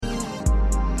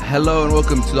Hello and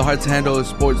welcome to the Hard to Handle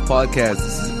Sports Podcast.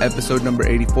 This is episode number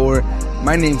 84.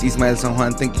 My name's Ismael San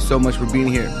Juan. Thank you so much for being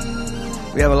here.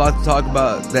 We have a lot to talk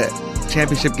about. That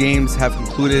championship games have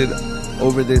concluded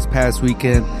over this past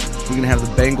weekend. We're going to have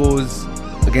the Bengals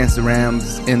against the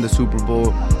Rams in the Super Bowl.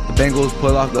 The Bengals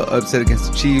pull off the upset against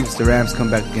the Chiefs. The Rams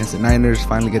come back against the Niners,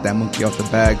 finally get that monkey off the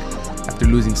bag after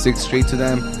losing 6 straight to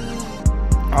them.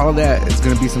 All of that is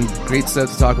going to be some great stuff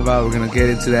to talk about. We're going to get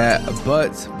into that.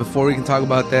 But before we can talk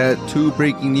about that, 2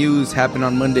 breaking news happened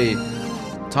on Monday.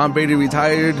 Tom Brady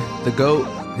retired, the GOAT.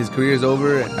 His career is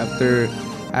over after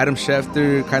Adam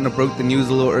Schefter kind of broke the news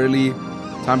a little early.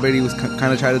 Tom Brady was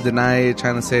kind of trying to deny it,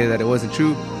 trying to say that it wasn't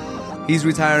true. He's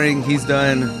retiring. He's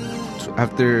done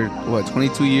after,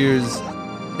 22 years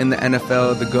in the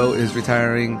NFL. The GOAT is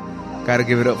retiring. Got to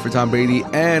give it up for Tom Brady.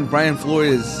 And Brian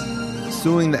Flores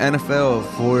suing the NFL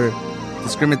for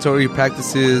discriminatory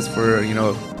practices, for,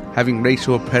 having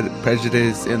racial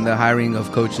prejudice in the hiring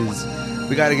of coaches.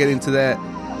 We got to get into that.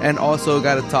 And also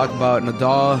got to talk about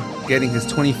Nadal getting his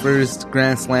 21st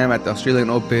Grand Slam at the Australian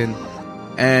Open,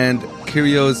 and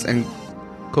Kyrgios and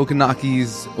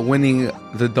Kokonakis winning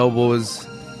the doubles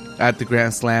at the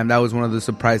Grand Slam. That was one of the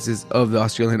surprises of the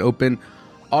Australian Open.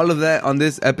 All of that on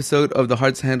this episode of the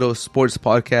Hard to Handle Sports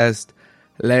Podcast.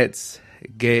 Let's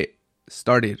get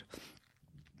started.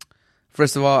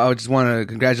 First of all, I just want to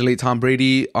congratulate Tom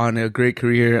Brady on a great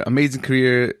career, amazing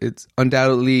career. It's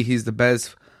undoubtedly he's the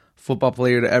best football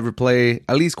player to ever play,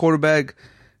 at least quarterback.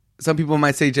 Some people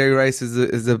might say Jerry Rice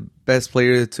is the best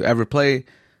player to ever play.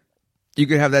 You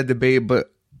could have that debate,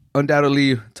 but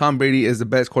undoubtedly Tom Brady is the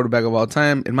best quarterback of all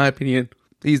time. In my opinion,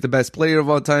 he's the best player of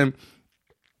all time.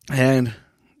 And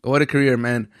what a career,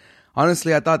 man.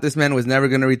 Honestly, I thought this man was never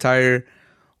going to retire.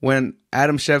 When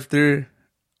Adam Schefter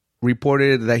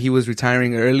reported that he was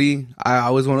retiring early,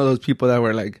 I was one of those people that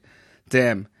were like,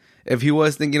 damn, if he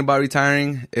was thinking about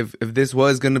retiring, if this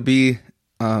was going to be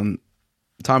Tom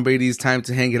Brady's time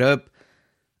to hang it up,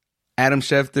 Adam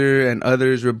Schefter and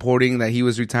others reporting that he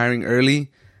was retiring early,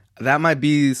 that might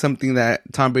be something that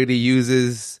Tom Brady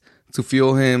uses to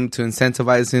fuel him, to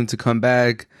incentivize him to come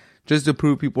back, just to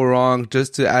prove people wrong,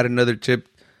 just to add another chip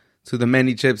to the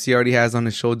many chips he already has on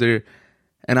his shoulder.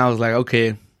 And I was like,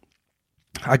 okay,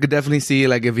 I could definitely see,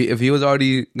 like, if he was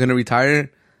already gonna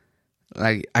retire,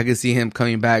 like, I could see him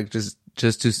coming back just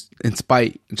in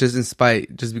spite,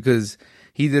 just because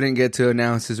he didn't get to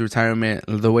announce his retirement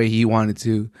the way he wanted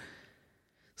to.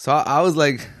 So I was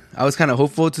kind of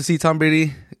hopeful to see Tom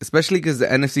Brady, especially because the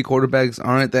NFC quarterbacks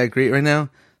aren't that great right now.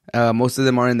 Most of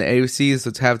them are in the AFC, so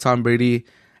to have Tom Brady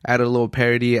add a little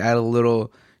parity, add a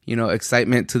little,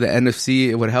 excitement to the NFC,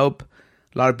 it would help.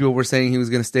 A lot of people were saying he was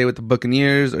going to stay with the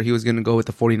Buccaneers or he was going to go with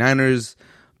the 49ers.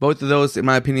 Both of those, in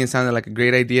my opinion, sounded like a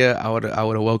great idea. I would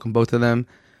have welcomed both of them.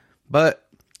 But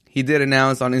he did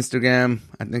announce on Instagram,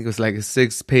 I think it was like a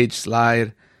 6-page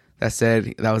slide that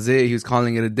said that was it. He was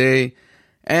calling it a day.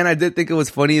 And I did think it was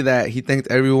funny that he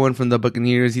thanked everyone from the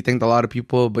Buccaneers. He thanked a lot of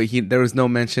people, but there was no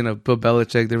mention of Bill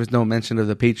Belichick. There was no mention of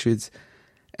the Patriots.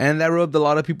 And that rubbed a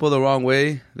lot of people the wrong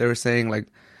way. They were saying, like,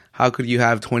 how could you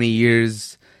have 20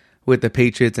 years with the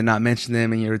Patriots and not mention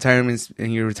them in your retirement,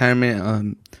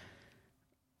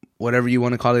 whatever you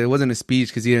want to call it. It wasn't a speech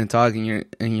because he didn't talk in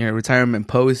your retirement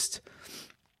post.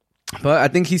 But I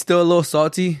think he's still a little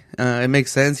salty. It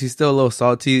makes sense. He's still a little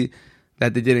salty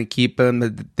that they didn't keep him,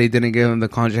 that they didn't give him the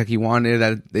contract he wanted,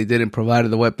 that they didn't provide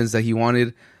the weapons that he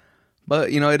wanted. But,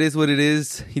 it is what it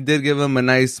is. He did give him a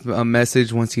nice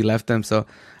message once he left them. So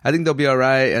I think they'll be all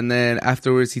right. And then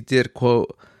afterwards, he did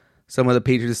quote some of the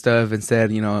Patriots stuff and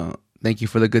said, thank you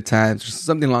for the good times, or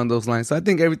something along those lines. So I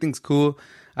think everything's cool.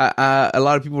 A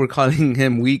lot of people were calling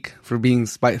him weak for being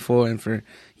spiteful and for,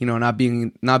 not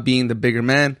being the bigger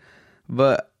man.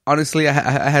 But honestly, I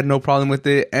had no problem with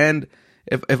it. And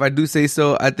if I do say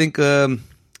so, I think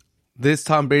this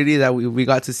Tom Brady that we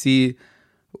got to see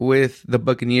with the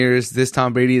Buccaneers, this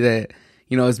Tom Brady that,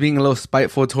 is being a little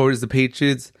spiteful towards the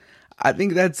Patriots, I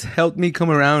think that's helped me come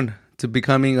around to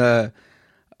becoming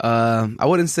I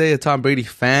wouldn't say a Tom Brady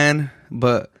fan,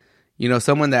 but,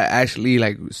 someone that actually,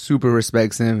 like, super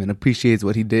respects him and appreciates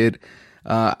what he did.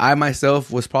 I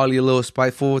myself was probably a little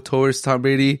spiteful towards Tom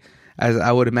Brady, as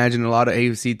I would imagine a lot of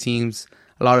AFC teams,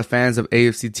 a lot of fans of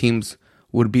AFC teams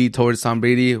would be towards Tom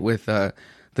Brady, with the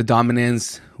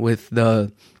dominance, with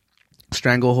the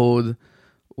stranglehold,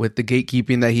 with the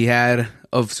gatekeeping that he had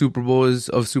of Super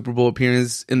Bowl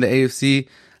appearances in the AFC.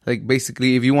 Like,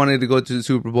 basically, if you wanted to go to the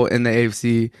Super Bowl in the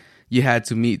AFC, you had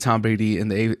to meet Tom Brady in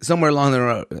the somewhere along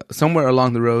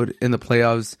the road in the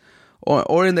playoffs,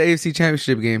 or in the AFC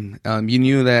Championship game. You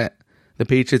knew that the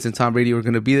Patriots and Tom Brady were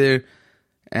going to be there,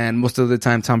 and most of the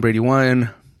time Tom Brady won.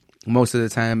 Most of the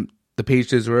time the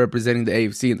Patriots were representing the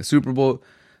AFC in the Super Bowl.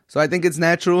 So I think it's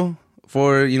natural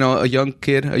for, a young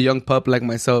kid, a young pup like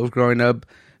myself growing up,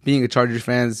 being a Chargers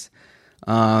fans,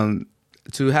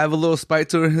 to have a little spite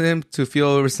to him, to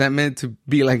feel resentment, to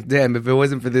be like, damn, if it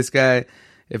wasn't for this guy,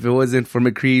 if it wasn't for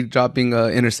McCree dropping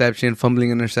an interception,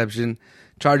 fumbling interception,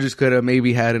 Chargers could have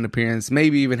maybe had an appearance,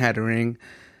 maybe even had a ring.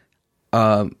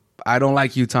 I don't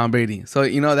like you, Tom Brady. So,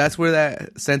 that's where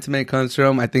that sentiment comes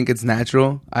from. I think it's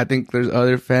natural. I think there's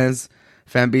other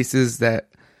fan bases that,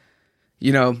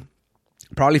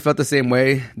 probably felt the same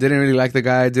way. Didn't really like the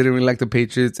guy, didn't really like the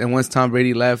Patriots. And once Tom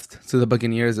Brady left to the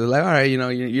Buccaneers, it was like, all right,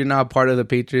 you're not part of the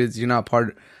Patriots. You're not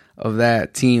part of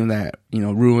that team that,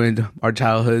 ruined our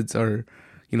childhoods or,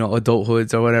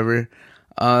 adulthoods or whatever.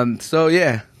 So,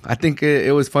 yeah, I think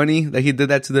it was funny that he did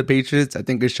that to the Patriots. I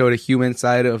think it showed a human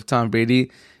side of Tom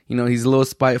Brady. He's a little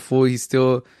spiteful. He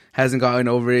still hasn't gotten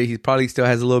over it. He probably still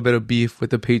has a little bit of beef with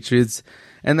the Patriots.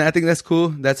 And I think that's cool.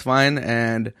 That's fine.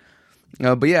 And,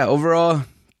 but yeah, overall,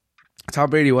 Tom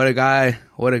Brady, what a guy.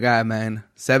 What a guy, man.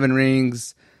 7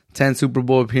 rings, 10 Super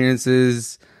Bowl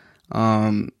appearances.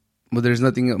 But there's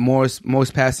nothing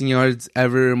most passing yards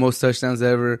ever, most touchdowns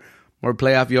ever, more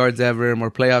playoff yards ever, more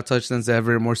playoff touchdowns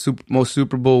ever, most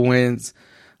Super Bowl wins,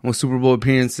 most Super Bowl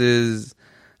appearances.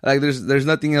 Like, there's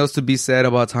nothing else to be said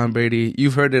about Tom Brady.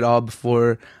 You've heard it all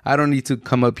before. I don't need to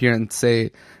come up here and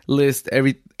list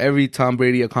every Tom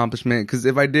Brady accomplishment, because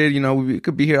if I did, we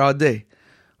could be here all day.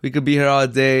 We could be here all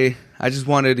day. I just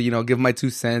wanted to, give my 2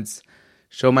 cents,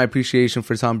 show my appreciation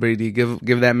for Tom Brady, give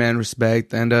that man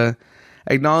respect, and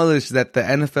acknowledge that the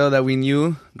NFL that we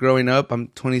knew growing up, I'm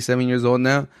 27 years old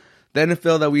now, the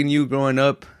NFL that we knew growing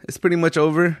up is pretty much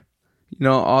over.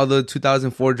 All the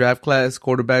 2004 draft class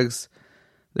quarterbacks,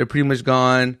 they're pretty much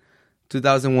gone.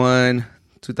 2001,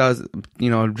 2000,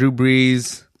 Drew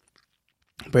Brees,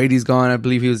 Brady's gone. I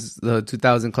believe he was the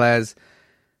 2000 class.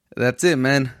 That's it,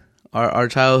 man. Our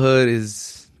childhood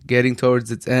is getting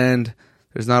towards its end.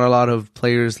 There's not a lot of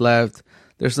players left.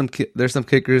 There's some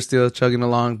kickers still chugging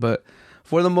along, but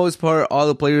for the most part, all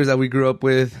the players that we grew up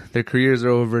with, their careers are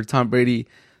over. Tom Brady,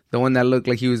 the one that looked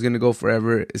like he was going to go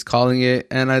forever, is calling it,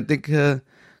 and I think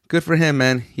good for him,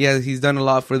 man. He's done a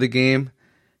lot for the game.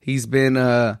 He's been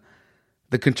the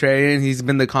contrarian. He's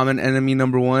been the common enemy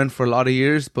number 1 for a lot of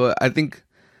years. But I think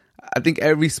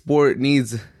every sport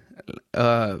needs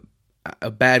a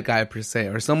bad guy per se,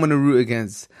 or someone to root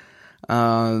against.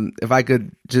 If I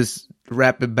could just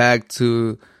wrap it back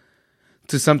to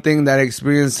something that I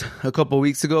experienced a couple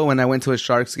weeks ago when I went to a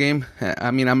Sharks game.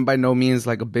 I mean, I'm by no means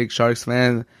like a big Sharks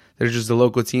fan. They're just a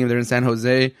local team. They're in San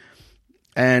Jose,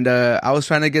 and I was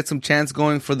trying to get some chants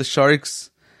going for the Sharks.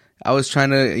 I was trying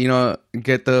to,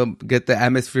 get the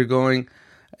atmosphere going,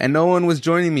 and no one was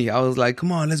joining me. I was like,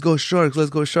 come on, let's go Sharks, let's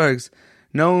go Sharks.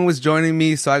 No one was joining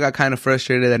me, so I got kind of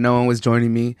frustrated that no one was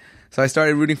joining me. So I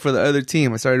started rooting for the other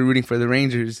team. I started rooting for the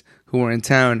Rangers, who were in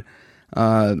town,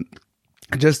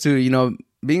 just to,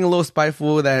 being a little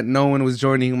spiteful that no one was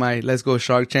joining my let's go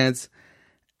Shark chants.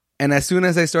 And as soon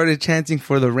as I started chanting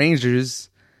for the Rangers,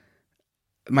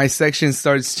 my section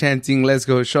starts chanting, let's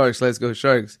go Sharks, let's go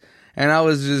Sharks. And I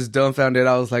was just dumbfounded.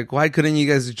 I was like, why couldn't you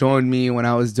guys join me when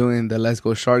I was doing the Let's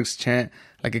Go Sharks chant?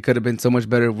 Like, it could have been so much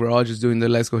better if we're all just doing the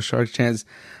Let's Go Sharks chants.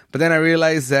 But then I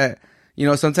realized that,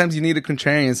 sometimes you need a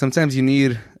contrarian. Sometimes you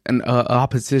need an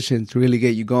opposition to really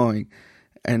get you going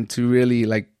and to really,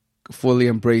 fully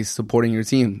embrace supporting your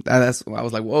team. That's I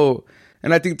was like, whoa.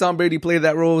 And I think Tom Brady played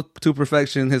that role to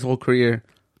perfection his whole career.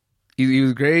 He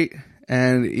was great,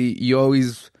 and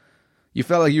you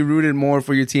felt like you rooted more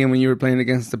for your team when you were playing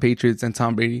against the Patriots and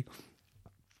Tom Brady.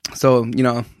 So,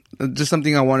 just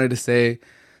something I wanted to say.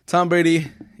 Tom Brady,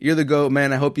 you're the GOAT,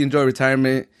 man. I hope you enjoy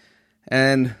retirement.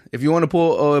 And if you want to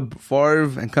pull a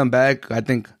Favre and come back, I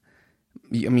think,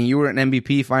 you were an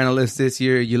MVP finalist this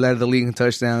year. You led the league in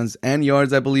touchdowns and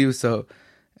yards, I believe. So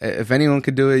if anyone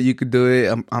could do it, you could do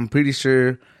it. I'm pretty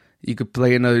sure you could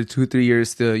play another 2-3 years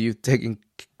still. You've taken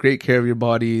great care of your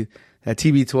body. That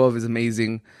TB12 is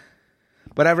amazing.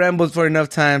 But I've rambled for enough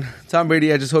time. Tom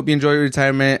Brady, I just hope you enjoy your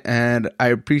retirement, and I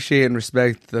appreciate and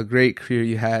respect the great career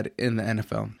you had in the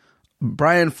NFL.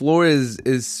 Brian Flores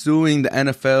is suing the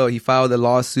NFL. He filed a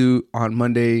lawsuit on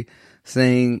Monday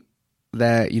saying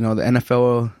that, the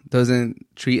NFL doesn't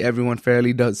treat everyone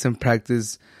fairly, doesn't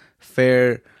practice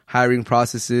fair hiring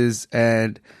processes,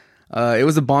 and it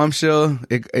was a bombshell.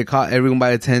 It caught everyone by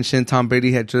attention. Tom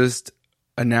Brady had just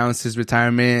announced his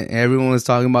retirement. Everyone was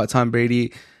talking about Tom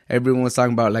Brady. Everyone was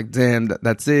talking about, damn,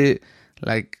 that's it.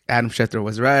 Adam Schefter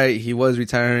was right. He was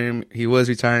retiring.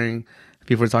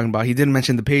 People were talking about, he didn't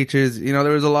mention the Patriots. There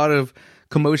was a lot of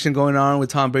commotion going on with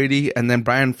Tom Brady, and then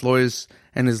Brian Flores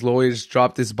and his lawyers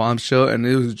dropped this bombshell, and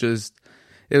it was just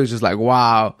like,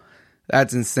 wow,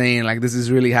 that's insane. Like, this is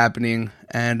really happening.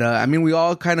 And I mean, we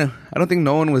all kind of, I don't think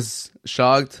no one was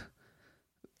shocked.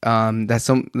 No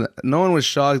one was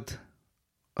shocked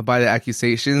by the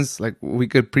accusations. Like, we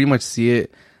could pretty much see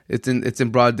it. It's in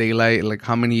broad daylight, like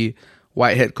how many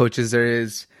white head coaches there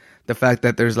is. The fact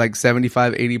that there's like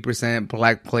 75-80%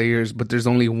 black players, but there's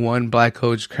only one black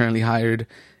coach currently hired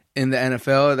in the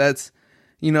NFL. That's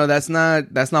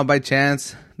not by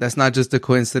chance. That's not just a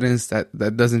coincidence.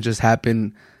 That doesn't just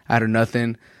happen out of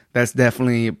nothing. That's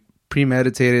definitely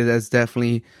premeditated. That's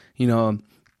definitely,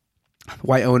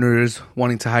 white owners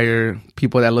wanting to hire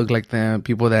people that look like them,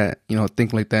 people that,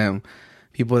 think like them,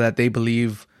 people that they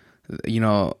believe,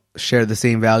 share the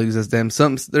same values as them.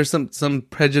 There's some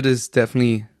prejudice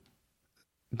definitely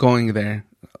going there.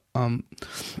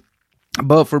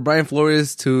 But for Brian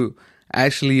Flores to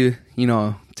actually,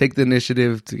 take the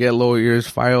initiative to get lawyers,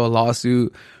 file a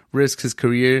lawsuit, risk his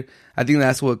career, I think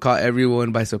that's what caught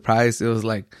everyone by surprise. It was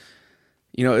like,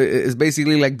 it's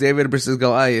basically like David versus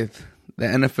Goliath. The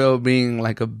NFL being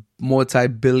like a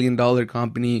multi-billion-dollar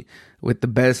company with the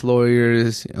best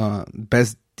lawyers,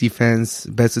 best defense,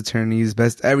 best attorneys,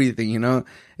 best everything,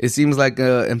 It seems like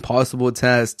an impossible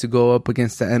task to go up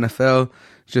against the NFL.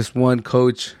 Just one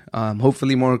coach.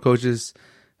 Hopefully more coaches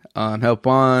help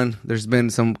on. There's been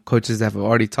some coaches that have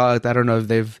already talked. I don't know if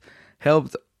they've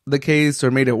helped the case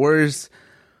or made it worse.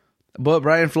 But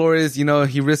Brian Flores,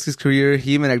 he risked his career.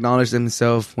 He even acknowledged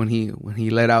himself when he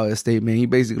let out a statement. He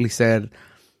basically said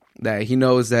that he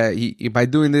knows that by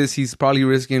doing this, he's probably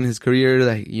risking his career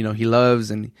that he loves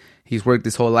and he's worked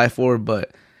his whole life for.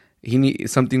 But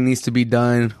something needs to be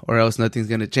done, or else nothing's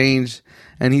gonna change.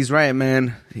 And he's right,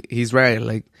 man. He's right.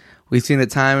 Like, we've seen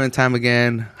it time and time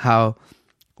again how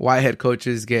white head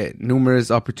coaches get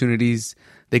numerous opportunities.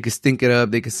 They could stink it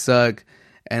up. They could suck.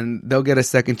 And they'll get a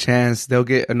second chance. They'll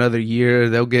get another year.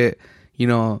 They'll get,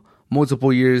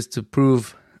 multiple years to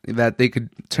prove that they could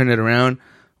turn it around.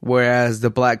 Whereas the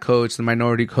black coach, the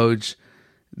minority coach,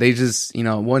 they just,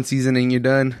 one season and you're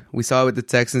done. We saw it with the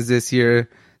Texans this year.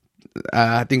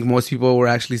 I think most people were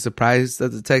actually surprised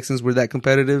that the Texans were that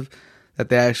competitive, that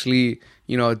they actually,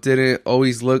 didn't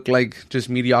always look like just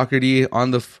mediocrity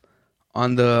on the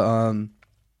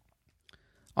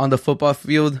football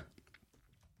field.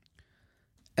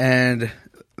 And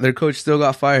their coach still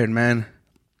got fired, man.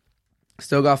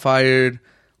 Still got fired.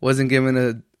 Wasn't given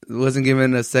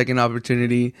a second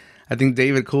opportunity. I think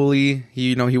David Cooley,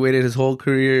 he waited his whole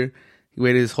career. He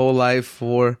waited his whole life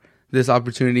for this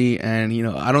opportunity. And,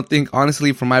 I don't think,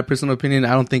 honestly, from my personal opinion,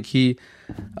 I don't think he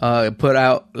put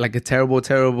out like a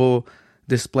terrible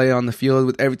display on the field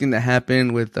with everything that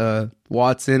happened with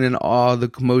Watson and all the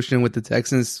commotion with the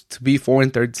Texans to be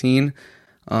 4-13.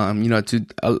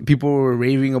 People were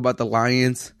raving about the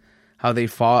Lions, how they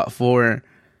fought for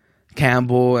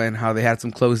Campbell and how they had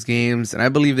some close games. And I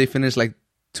believe they finished like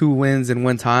 2 wins and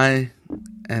 1 tie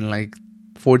and like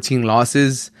 14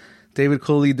 losses. David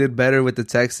Cooley did better with the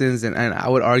Texans, and I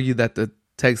would argue that the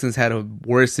Texans had a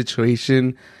worse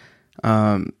situation.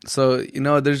 So,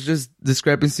 there's just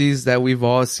discrepancies that we've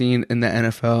all seen in the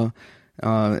NFL.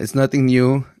 It's nothing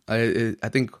new. I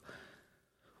think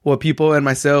what people and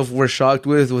myself were shocked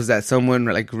with was that someone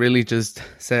like really just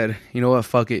said, you know what,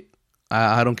 fuck it.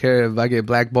 I don't care if I get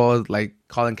blackballed like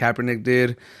Colin Kaepernick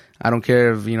did. I don't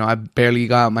care if, I barely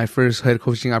got my first head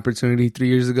coaching opportunity 3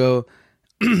 years ago.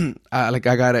 I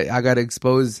gotta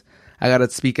expose. I gotta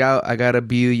speak out. I gotta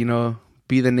be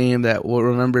the name that we'll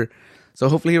remember. So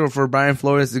hopefully for Brian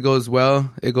Flores, it goes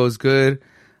well. It goes good.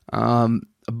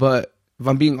 But if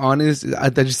I'm being honest, I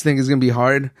just think it's going to be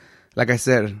hard. Like I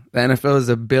said, the NFL is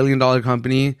a $1 billion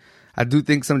company. I do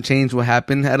think some change will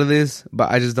happen out of this,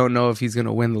 but I just don't know if he's going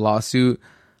to win the lawsuit.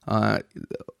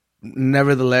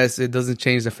 Nevertheless, it doesn't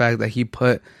change the fact that he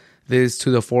put this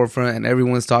to the forefront and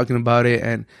everyone's talking about it.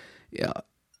 And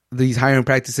these hiring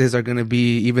practices are going to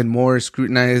be even more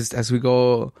scrutinized as we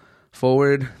go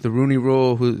forward. The Rooney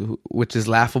Rule, which is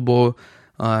laughable,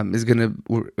 is going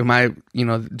to, it might,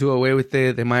 do away with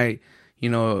it. They might,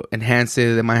 enhance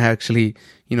it. They might actually,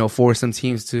 force some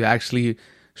teams to actually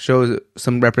show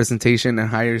some representation and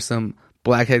hire some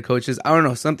black head coaches. I don't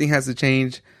know. Something has to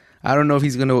change. I don't know if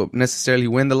he's going to necessarily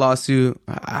win the lawsuit.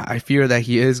 I fear that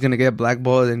he is going to get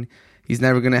blackballed and he's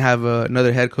never going to have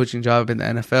another head coaching job in the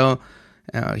NFL.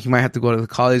 He might have to go to the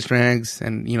college ranks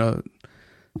and,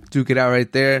 duke it out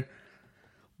right there.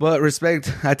 But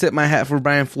respect, I tip my hat for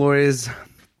Brian Flores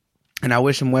and I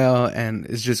wish him well. And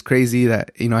it's just crazy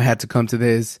that, I had to come to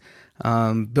this.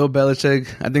 Bill Belichick,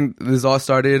 I think this all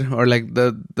started, or like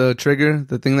the trigger,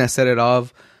 the thing that set it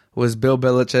off was Bill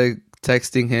Belichick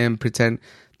texting him,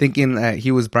 thinking that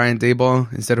he was Brian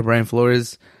Daboll instead of Brian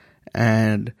Flores,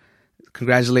 and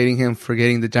congratulating him for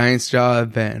getting the Giants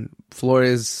job. And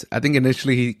Flores, I think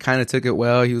initially he kind of took it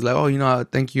well. He was like, oh,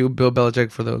 thank you, Bill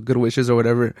Belichick, for the good wishes or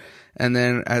whatever. And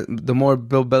then the more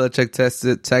Bill Belichick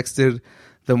texted,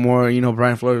 the more,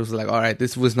 Brian Flores was like, all right,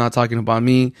 this was not talking about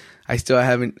me. I still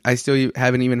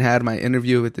haven't even had my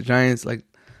interview with the Giants. Like,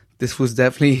 this was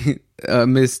definitely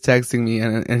mis-texting me.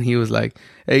 And he was like,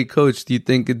 hey, coach, do you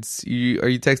think are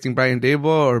you texting Brian Daboll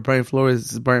or Brian Flores?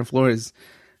 This is Brian Flores.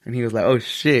 And he was like, oh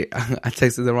shit, I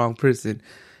texted the wrong person.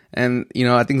 And,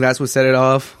 I think that's what set it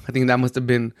off. I think that must have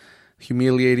been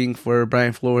humiliating for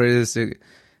Brian Flores. It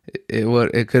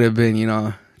could have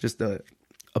been, just a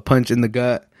punch in the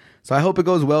gut. So I hope it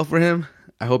goes well for him.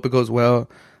 I hope it goes well.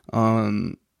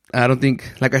 I don't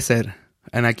think, like I said,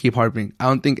 and I keep harping, I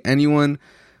don't think anyone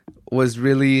was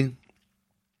really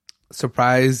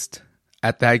surprised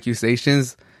at the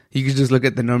accusations. You could just look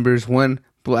at the numbers. One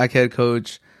black head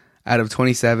coach out of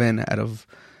 27,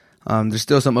 there's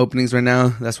still some openings right now.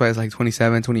 That's why it's like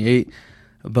 27, 28.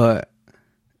 But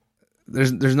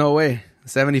there's no way.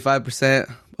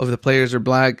 75% of the players are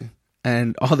black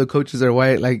and all the coaches are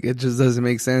white. Like, it just doesn't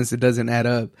make sense. It doesn't add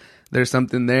up. There's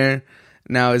something there.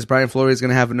 Now, is Brian Flores going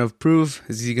to have enough proof?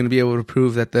 Is he going to be able to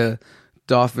prove that the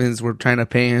Dolphins were trying to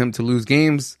pay him to lose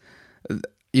games?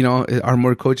 Are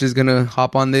more coaches going to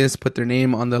hop on this, put their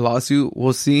name on the lawsuit?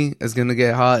 We'll see. It's going to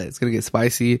get hot. It's going to get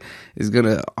spicy.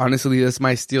 Honestly, this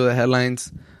might steal the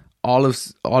headlines all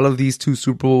of these 2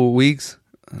 Super Bowl weeks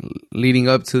leading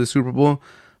up to the Super Bowl.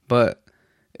 But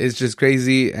it's just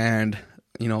crazy, and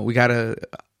we gotta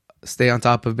stay on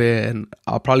top of it. And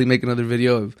I'll probably make another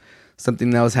video if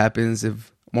something else happens,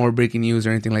 if more breaking news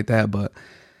or anything like that. But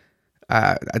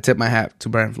I tip my hat to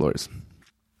Brian Flores.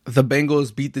 The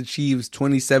Bengals beat the Chiefs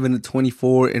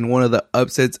 27-24 in one of the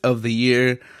upsets of the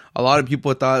year. A lot of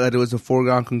people thought that it was a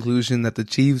foregone conclusion that the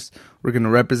Chiefs were going to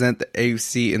represent the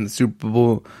AFC in the Super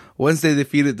Bowl. Once they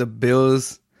defeated the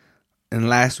Bills in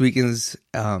last weekend's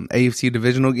AFC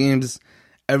divisional games,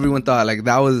 everyone thought like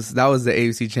that was the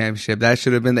AFC championship. That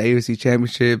should have been the AFC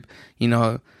championship.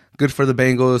 Good for the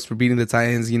Bengals for beating the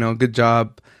Titans. Good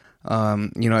job.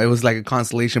 It was like a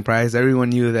consolation prize. Everyone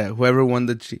knew that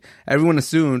everyone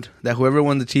assumed that whoever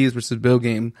won the Chiefs versus Bill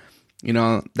game,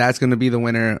 that's going to be the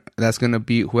winner. That's going to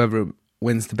be whoever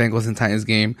wins the Bengals and Titans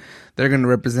game. They're going to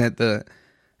represent the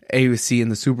AFC in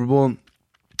the Super Bowl.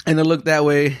 And it looked that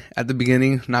way at the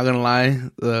beginning. Not going to lie.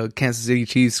 The Kansas City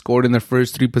Chiefs scored in their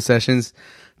first 3 possessions,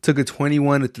 took a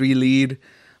 21-3 lead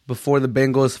before the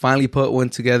Bengals finally put one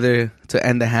together to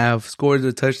end the half, scored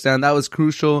a touchdown. That was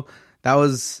crucial. That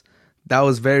was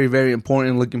very, very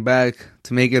important looking back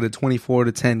to make it a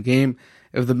 24-10 game.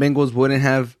 If the Bengals wouldn't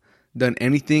have done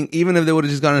anything, even if they would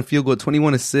have just gotten a field goal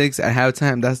 21-6 at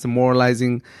halftime, that's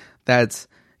demoralizing. That's,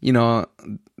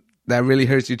 that really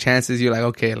hurts your chances. You're like,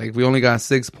 okay, like we only got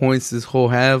 6 points this whole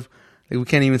half. Like we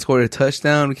can't even score a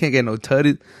touchdown. We can't get no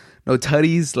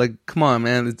tutties. Like, come on,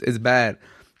 man. It's bad.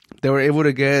 They were able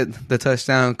to get the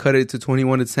touchdown, cut it to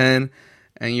 21-10.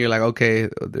 And you're like, okay,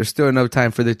 there's still enough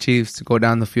time for the Chiefs to go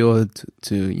down the field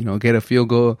to get a field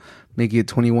goal, make it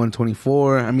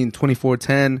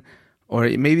 24-10, or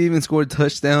maybe even score a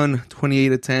touchdown,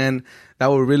 28-10. That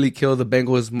will really kill the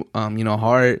Bengals,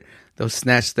 heart. They'll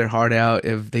snatch their heart out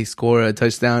if they score a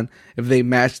touchdown. If they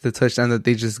match the touchdown that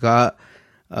they just got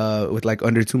with like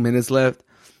under 2 minutes left.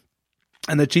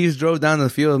 And the Chiefs drove down the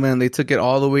field, man. They took it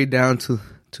all the way down to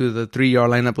the 3-yard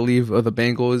line, I believe, of the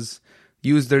Bengals.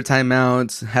 Used their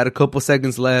timeouts, had a couple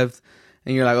seconds left,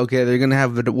 and you're like, okay, they're going to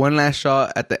have one last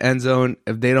shot at the end zone.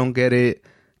 If they don't get it,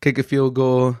 kick a field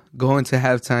goal, go into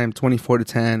halftime,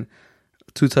 24-10,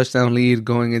 2 touchdown lead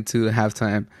going into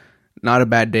halftime. Not a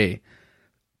bad day.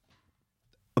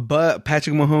 But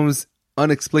Patrick Mahomes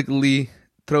inexplicably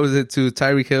throws it to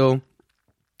Tyreek Hill,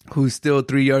 who's still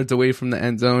 3 yards away from the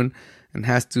end zone and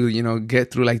has to,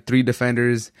 get through like 3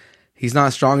 defenders. He's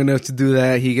not strong enough to do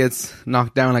that. He gets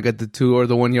knocked down like at the 2 or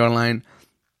the 1 yard line.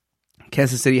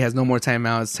 Kansas City has no more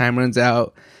timeouts. Time runs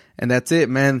out. And that's it,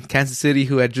 man. Kansas City,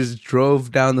 who had just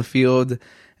drove down the field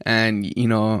and,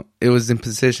 it was in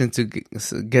position to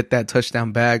get that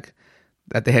touchdown back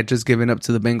that they had just given up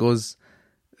to the Bengals,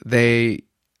 they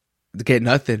get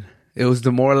nothing. It was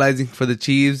demoralizing for the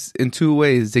Chiefs in 2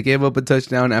 ways. They gave up a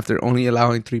touchdown after only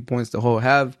allowing 3 points the whole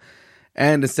half.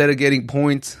 And instead of getting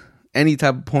points, any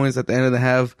type of points at the end of the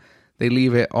half, they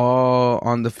leave it all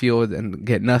on the field and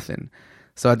get nothing.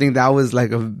 So I think that was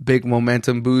like a big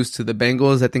momentum boost to the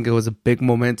Bengals. I think it was a big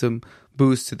momentum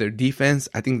boost to their defense.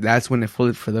 I think that's when it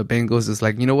flipped for the Bengals. It's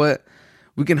like, you know what?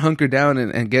 We can hunker down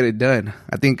and get it done.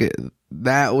 I think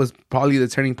that was probably the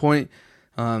turning point.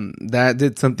 That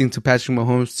did something to Patrick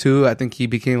Mahomes too. I think he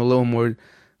became a little more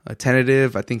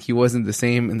tentative. I think he wasn't the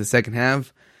same in the second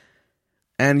half.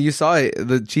 And you saw it.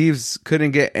 The Chiefs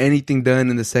couldn't get anything done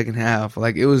in the second half.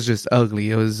 Like, it was just ugly.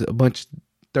 It was a bunch of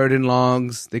third and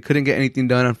longs. They couldn't get anything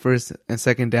done on first and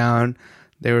second down.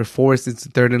 They were forced into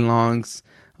third and longs.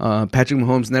 Patrick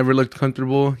Mahomes never looked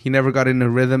comfortable. He never got in a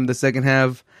rhythm the second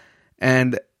half.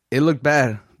 And it looked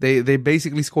bad. They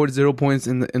basically scored 0 points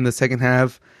in the second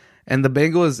half. And the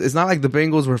Bengals, it's not like the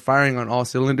Bengals were firing on all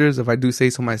cylinders, if I do say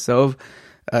so myself.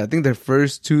 I think their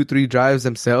first 2-3 drives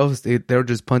themselves, they were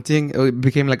just punting. It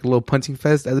became like a little punting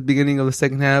fest at the beginning of the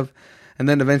second half. And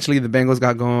then eventually the Bengals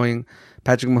got going.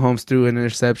 Patrick Mahomes threw an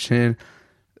interception.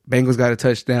 Bengals got a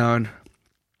touchdown.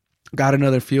 Got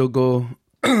another field goal.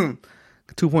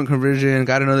 2-point conversion.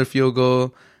 Got another field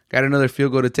goal. Got another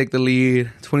field goal to take the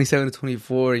lead.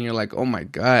 27-24. And you're like, oh my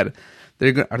God.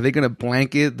 Are they going to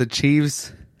blanket the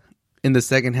Chiefs in the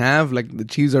second half? Like, the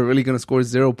Chiefs are really going to score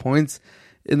 0 points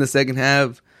in the second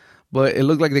half. But it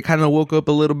looked like they kind of woke up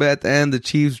a little bit at the end. The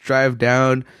Chiefs drive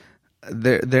down.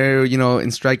 They're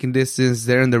in striking distance.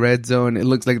 They're in the red zone. It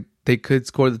looks like they could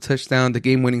score the touchdown, the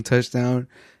game-winning touchdown.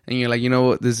 And you're like, you know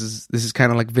what? This is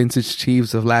kind of like vintage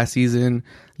Chiefs of last season,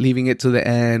 leaving it to the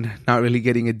end, not really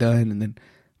getting it done. And then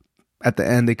at the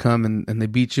end, they come and they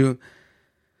beat you.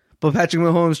 But Patrick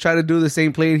Mahomes tried to do the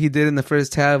same play he did in the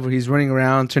first half, where he's running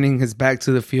around, turning his back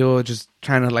to the field, just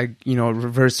trying to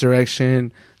reverse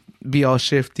direction, be all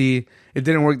shifty. It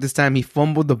didn't work this time. He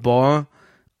fumbled the ball,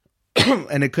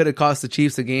 and it could have cost the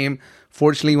Chiefs a game.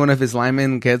 Fortunately, one of his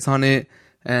linemen gets on it,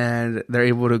 and they're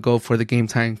able to go for the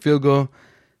game-tying field goal.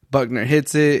 Buckner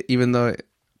hits it, even though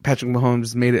Patrick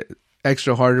Mahomes made it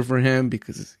extra harder for him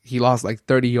because he lost like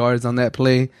 30 yards on that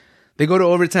play. They go to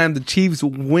overtime. The Chiefs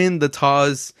win the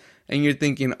toss. And you're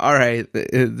thinking, all right,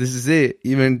 this is it.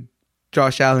 Even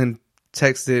Josh Allen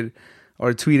texted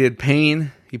or tweeted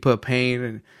pain. He put pain,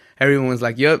 and everyone was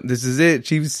like, yep, this is it.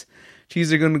 Chiefs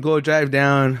are going to go drive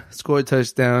down, score a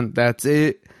touchdown. That's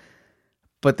it.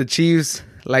 But the Chiefs,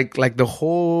 like the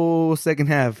whole second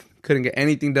half, couldn't get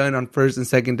anything done on first and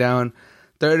second down.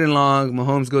 Third and long,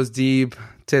 Mahomes goes deep,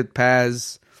 tip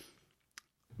pass.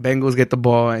 Bengals get the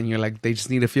ball, and you're like, they just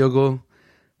need a field goal.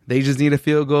 They just need a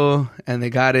field goal, and they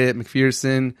got it.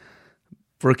 McPherson,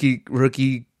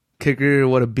 rookie kicker,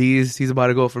 what a beast. He's about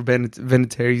to go for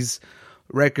Vinatieri's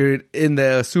record in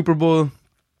the Super Bowl.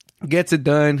 Gets it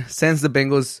done, sends the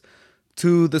Bengals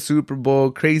to the Super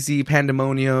Bowl. Crazy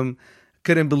pandemonium.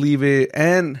 Couldn't believe it.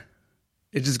 And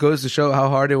it just goes to show how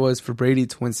hard it was for Brady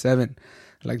to win 7.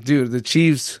 Like, dude, the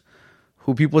Chiefs,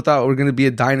 who people thought were going to be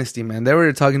a dynasty, man. They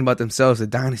were talking about themselves, a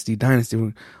dynasty.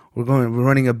 We're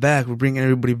running it back. We're bringing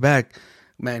everybody back.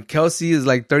 Man, Kelsey is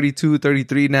like 32,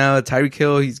 33 now. Tyreek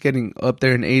Hill, he's getting up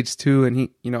there in age too. And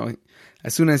he,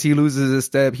 as soon as he loses a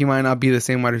step, he might not be the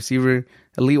same wide receiver,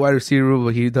 elite wide receiver,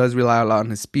 but he does rely a lot on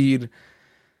his speed.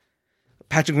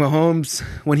 Patrick Mahomes,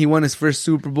 when he won his first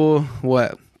Super Bowl,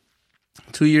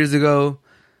 2 years ago,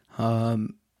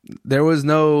 there was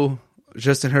no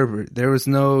Justin Herbert. There was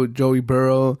no Joey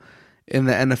Burrow in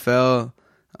the NFL.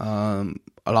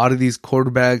 A lot of these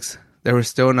quarterbacks, they were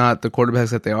still not the quarterbacks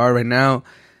that they are right now.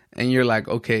 And you're like,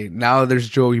 okay, now there's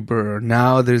Joey Burrow.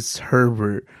 Now there's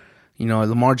Herbert.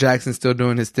 Lamar Jackson's still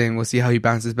doing his thing. We'll see how he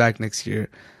bounces back next year.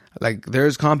 Like,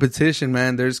 there's competition,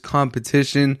 man. There's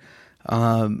competition.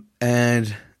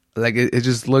 And like, it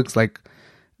just looks like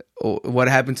what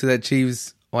happened to that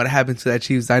Chiefs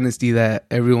dynasty that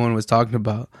everyone was talking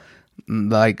about.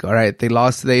 Like, all right, they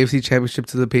lost the AFC Championship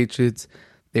to the Patriots.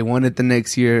 They won it the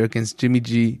next year against Jimmy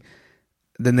G.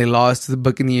 Then they lost to the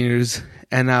Buccaneers.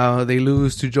 And now they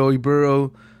lose to Joey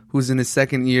Burrow, who's in his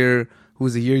second year,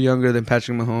 who's a year younger than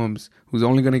Patrick Mahomes, who's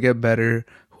only going to get better,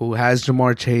 who has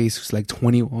Jamar Chase, who's like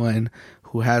 21,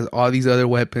 who has all these other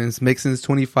weapons. Mixon's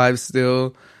 25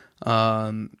 still.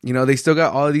 They still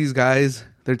got all these guys.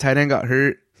 Their tight end got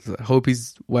hurt. I hope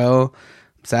he's well.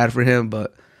 I'm sad for him,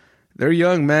 but they're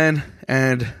young, man.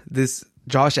 And this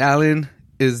Josh Allen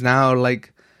is now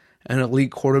like an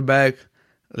elite quarterback.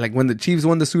 Like, when the Chiefs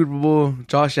won the Super Bowl,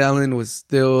 Josh Allen was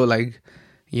still like,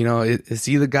 is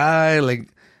he the guy? Like,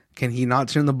 can he not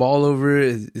turn the ball over?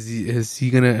 Is he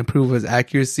going to improve his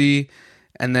accuracy?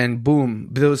 And then, boom,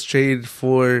 Bills trade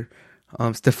for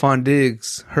Stephon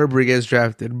Diggs. Herbert gets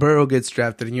drafted. Burrow gets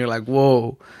drafted. And you're like,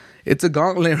 whoa, it's a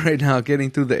gauntlet right now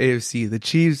getting through the AFC. The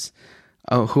Chiefs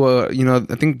I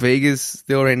think Vegas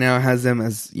still right now has them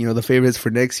as, the favorites for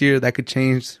next year. That could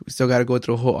change. We still got to go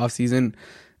through a whole offseason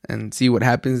and see what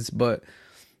happens. But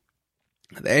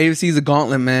the AFC is a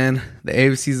gauntlet, man. The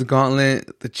AFC is a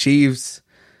gauntlet. The Chiefs,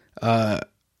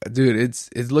 dude,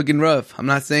 it's looking rough. I'm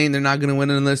not saying they're not going to win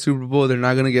another Super Bowl. They're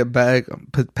not going to get back.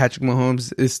 Patrick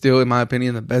Mahomes is still, in my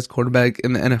opinion, the best quarterback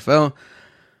in the NFL.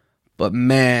 But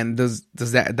man, does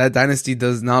that dynasty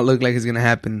does not look like it's gonna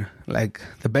happen. Like,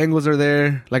 the Bengals are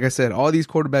there. Like I said, all these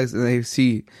quarterbacks in the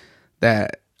AFC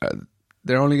that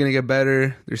they're only gonna get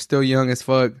better. They're still young as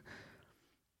fuck.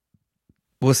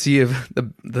 We'll see if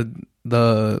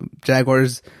the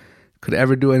Jaguars could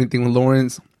ever do anything with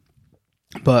Lawrence.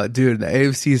 But dude, the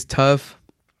AFC is tough.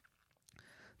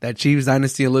 That Chiefs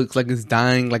dynasty looks like it's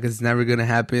dying, like it's never gonna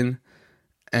happen.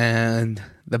 And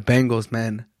the Bengals,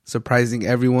 man, surprising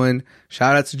everyone.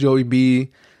 Shout out to Joey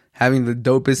B, having the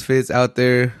dopest fits out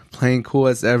there, playing cool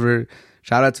as ever.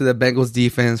 Shout out to the Bengals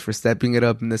defense for stepping it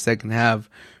up in the second half,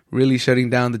 really shutting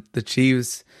down the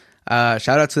Chiefs. Shout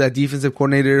out to that defensive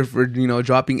coordinator for,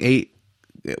 dropping 8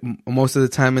 most of the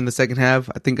time in the second half.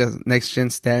 I think Next Gen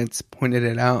Stats pointed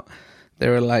it out. They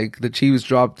were like, the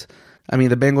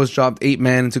Bengals dropped 8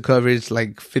 men into coverage,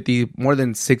 like more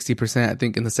than 60%, I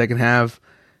think, in the second half.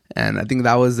 And I think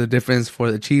that was the difference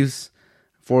for the Chiefs,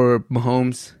 for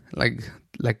Mahomes, like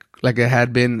it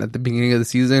had been at the beginning of the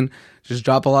season. Just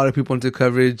drop a lot of people into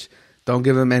coverage. Don't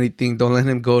give him anything. Don't let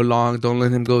him go long. Don't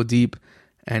let him go deep,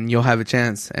 and you'll have a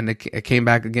chance. And it came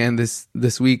back again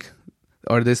this week,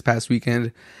 or this past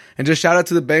weekend. And just shout out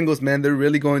to the Bengals, man. They're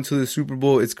really going to the Super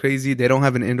Bowl. It's crazy. They don't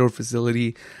have an indoor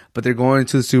facility, but they're going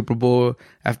to the Super Bowl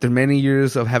after many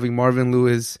years of having Marvin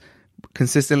Lewis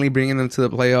consistently bringing them to the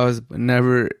playoffs, but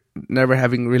never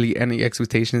having really any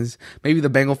expectations. Maybe the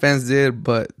Bengal fans did,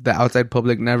 but the outside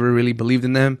public never really believed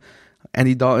in them.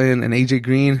 Andy Dalton and AJ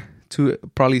Green, two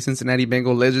probably Cincinnati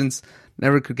Bengal legends,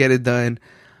 never could get it done.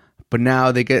 But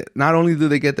now not only do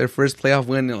they get their first playoff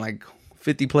win in like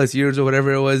 50 plus years or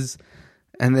whatever it was,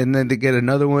 and then they get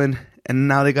another one, and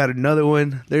now they got another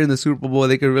one. They're in the Super Bowl.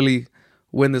 They could really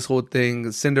win this whole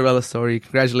thing. Cinderella story.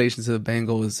 Congratulations to the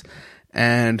Bengals.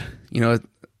 And,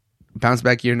 bounce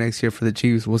back year next year for the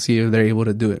Chiefs. We'll see if they're able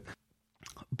to do it.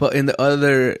 But in the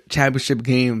other championship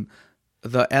game,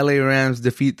 the LA Rams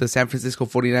defeat the San Francisco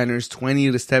 49ers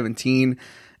 20-17.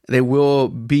 They will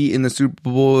be in the Super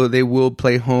Bowl. They will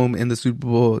play home in the Super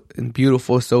Bowl in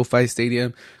beautiful SoFi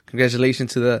Stadium.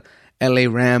 Congratulations to the LA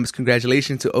Rams.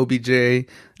 Congratulations to OBJ.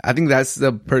 I think that's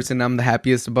the person I'm the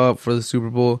happiest about for the Super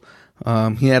Bowl.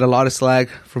 He had a lot of slack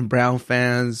from Brown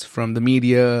fans, from the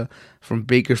media, from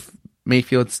Baker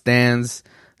Mayfield stands.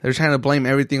 They were trying to blame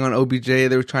everything on OBJ.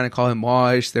 They were trying to call him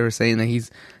washed. They were saying that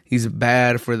he's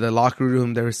bad for the locker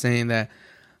room. They were saying that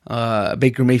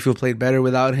Baker Mayfield played better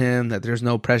without him, that there's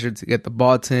no pressure to get the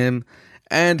ball to him.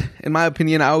 And in my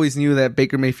opinion, I always knew that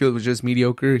Baker Mayfield was just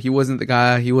mediocre. He wasn't the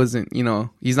guy. He wasn't,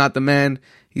 he's not the man.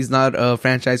 He's not a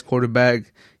franchise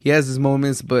quarterback. He has his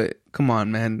moments, but come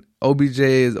on, man. OBJ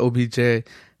is OBJ,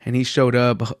 and he showed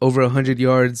up over 100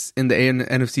 yards in the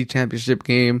NFC Championship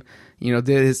game, did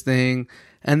his thing.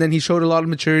 And then he showed a lot of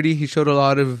maturity. He showed a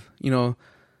lot of,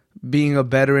 being a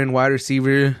veteran wide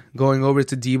receiver, going over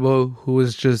to Debo, who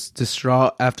was just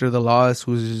distraught after the loss,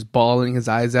 who was just bawling his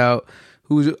eyes out,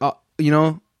 who was,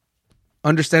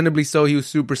 understandably so, he was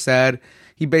super sad.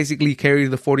 He basically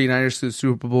carried the 49ers to the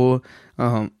Super Bowl.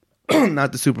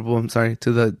 Not the Super Bowl, I'm sorry,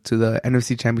 to the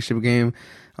NFC Championship game.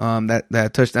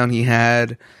 That touchdown he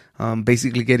had,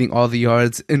 basically getting all the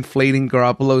yards, inflating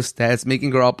Garoppolo's stats,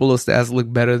 making Garoppolo's stats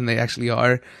look better than they actually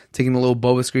are, taking a little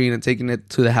boba screen and taking it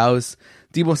to the house.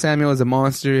 Debo Samuel is a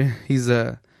monster. He's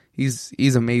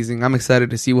amazing. I'm excited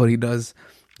to see what he does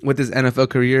with his NFL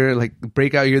career. Like,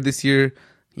 breakout year this year,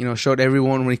 showed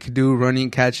everyone what he could do,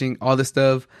 running, catching, all this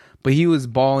stuff. But he was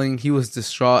bawling. He was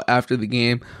distraught after the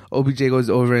game. OBJ goes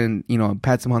over and,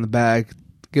 pats him on the back,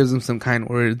 gives him some kind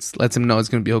words, lets him know it's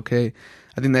going to be okay.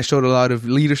 I think that showed a lot of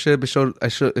leadership. It showed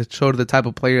the type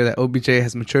of player that OBJ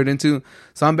has matured into.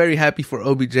 So I'm very happy for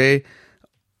OBJ.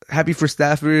 Happy for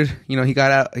Stafford. He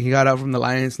got out from the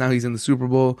Lions. Now he's in the Super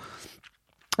Bowl.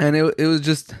 And it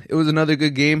was another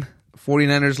good game.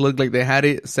 49ers looked like they had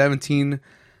it, 17-7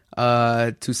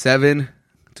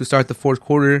 to start the fourth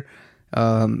quarter.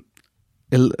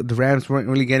 The Rams weren't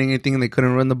really getting anything, and they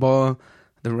couldn't run the ball.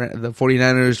 The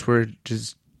 49ers were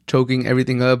just choking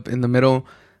everything up in the middle.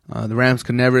 The Rams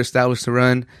could never establish the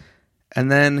run. And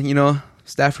then,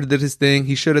 Stafford did his thing.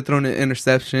 He should have thrown an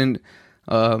interception.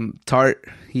 Tart,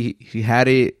 he had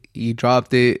it. He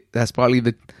dropped it. That's probably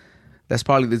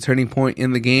the turning point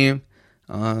in the game.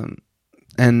 And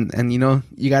And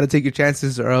you got to take your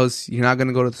chances, or else you're not going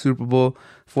to go to the Super Bowl.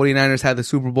 49ers had the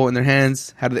Super Bowl in their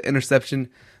hands, had the interception.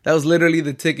 That was literally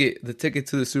the ticket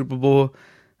to the Super Bowl.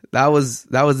 That was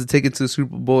the ticket to the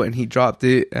Super Bowl, and he dropped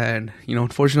it. And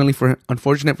unfortunate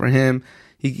for him,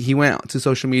 he went to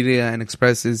social media and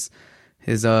expressed his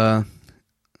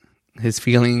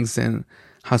feelings and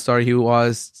how sorry he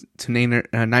was to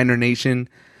Niner Nation.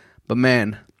 But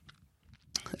man,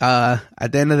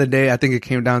 at the end of the day, I think it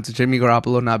came down to Jimmy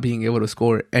Garoppolo not being able to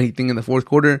score anything in the fourth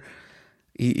quarter.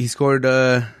 He scored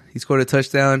a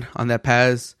touchdown on that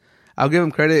pass. I'll give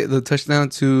him credit. The touchdown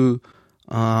to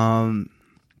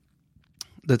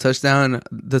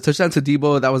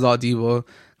Debo, that was all Debo.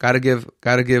 Gotta give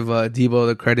Debo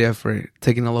the credit for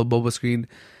taking a little boba screen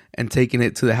and taking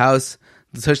it to the house.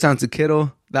 The touchdown to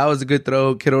Kittle, that was a good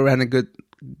throw. Kittle ran a good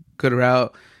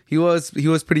route. He was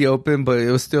pretty open, but it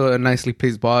was still a nicely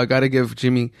placed ball. I gotta give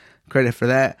Jimmy credit for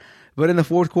that. But in the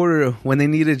fourth quarter, when they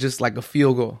needed just like a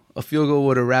field goal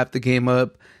would have wrapped the game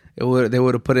up. They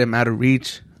would have put him out of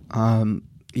reach.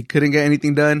 He couldn't get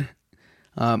anything done.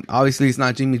 Obviously, it's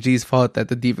not Jimmy G's fault that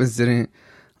the defense didn't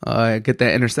get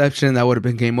that interception. That would have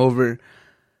been game over.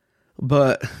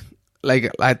 But like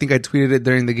I think I tweeted it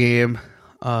during the game.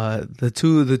 The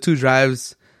two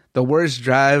drives, the worst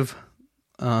drive.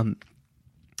 He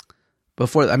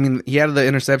had the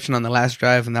interception on the last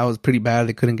drive, and that was pretty bad.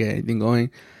 They couldn't get anything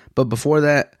going. But before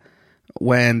that,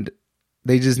 when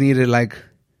they just needed like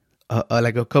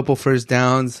a couple first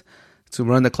downs to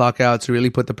run the clock out, to really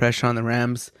put the pressure on the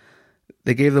Rams,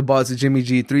 they gave the ball to Jimmy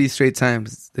G 3 straight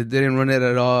times. They didn't run it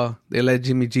at all. They let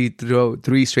Jimmy G throw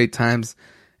 3 straight times,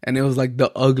 and it was like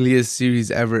the ugliest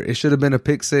series ever. It should have been a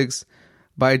pick six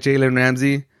by Jalen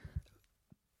Ramsey,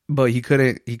 but he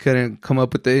couldn't come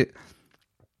up with it.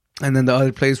 And then the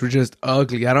other plays were just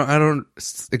ugly. I don't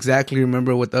exactly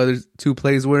remember what the other 2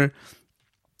 plays were.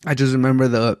 I just remember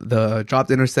the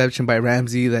dropped interception by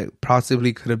Ramsey that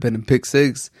possibly could have been a pick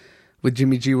six, with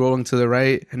Jimmy G rolling to the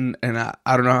right. And I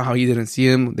don't know how he didn't see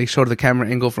him. They showed the camera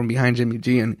angle from behind Jimmy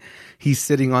G, and he's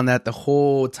sitting on that the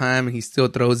whole time, and he still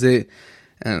throws it.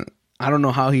 And I don't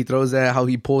know how he throws that, how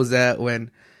he pulls that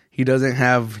when he doesn't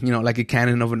have, like a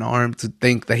cannon of an arm to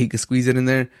think that he could squeeze it in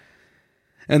there.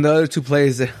 And the other 2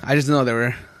 plays, I just know they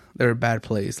were bad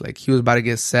plays. Like, he was about to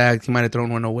get sacked. He might have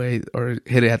thrown one away or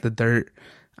hit it at the dirt.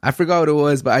 I forgot what it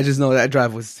was, but I just know that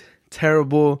drive was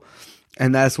terrible.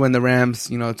 And that's when the Rams,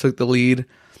 took the lead,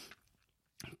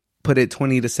 put it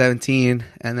 20-17.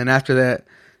 And then after that,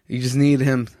 you just need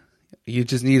him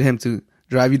to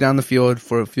drive you down the field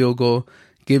for a field goal,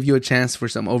 give you a chance for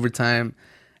some overtime.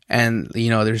 And,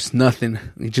 there's nothing.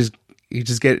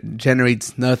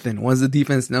 Generates nothing. Once the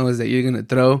defense knows that you're going to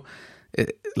throw,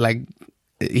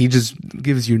 he just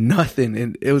gives you nothing.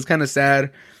 And it was kind of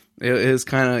sad. It was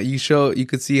kind of, you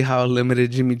could see how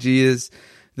limited Jimmy G is.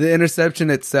 The interception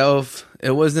itself,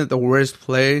 it wasn't the worst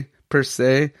play per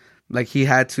se. Like, he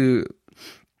had to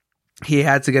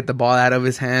get the ball out of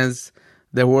his hands.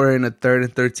 They were in a 3rd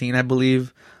and 13, I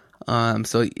believe.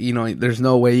 So, there's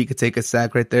no way you could take a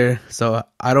sack right there. So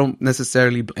I don't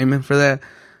necessarily blame him for that.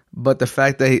 But the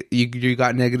fact that you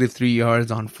got -3 yards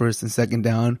on 1st and 2nd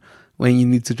down when you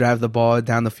need to drive the ball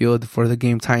down the field for the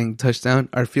game-tying touchdown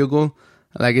or field goal,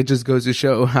 like, it just goes to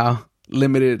show how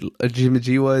limited Jimmy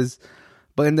G was.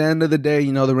 But in the end of the day,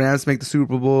 the Rams make the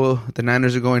Super Bowl. The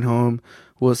Niners are going home.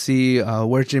 We'll see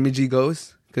where Jimmy G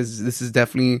goes, because this is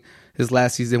definitely his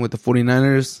last season with the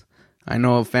 49ers. I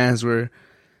know fans were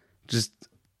just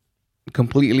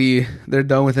completely, they're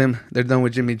done with him. They're done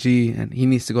with Jimmy G, and he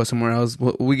needs to go somewhere else.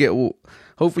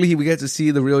 Hopefully we get to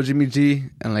see the real Jimmy G,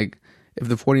 and like, if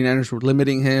the 49ers were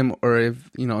limiting him, or if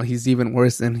he's even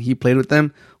worse than he played with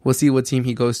them, we'll see what team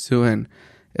he goes to, and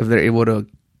if they're able to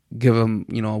give him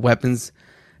weapons.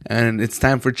 And it's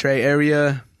time for Trey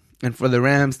area, and for the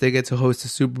Rams, they get to host the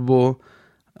Super Bowl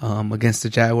against the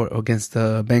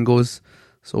Bengals.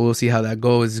 So we'll see how that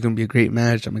goes. It's gonna be a great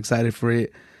match. I'm excited for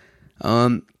it.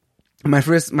 My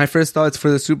first thoughts for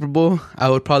the Super Bowl, I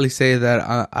would probably say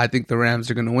that I think the Rams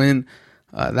are going to win.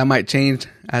 That might change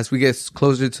as we get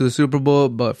closer to the Super Bowl,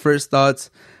 but first thoughts,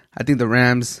 I think the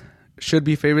Rams should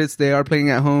be favorites. They are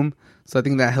playing at home, so I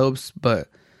think that helps, but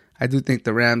I do think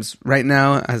the Rams right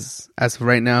now, as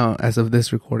of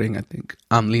this recording, I think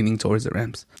I'm leaning towards the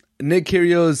Rams. Nick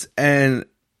Kyrgios and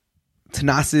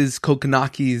Thanasis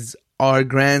Kokkinakis are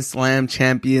Grand Slam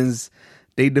champions.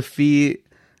 They defeat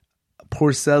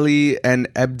Porcelli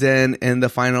and Ebden in the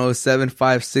final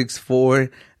 7-5, 6-4.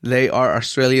 They are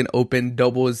Australian Open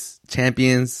doubles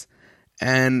champions.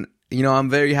 And, I'm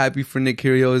very happy for Nick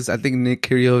Kyrgios. I think Nick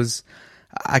Kyrgios,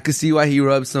 I could see why he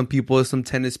rubs some people, some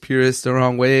tennis purists, the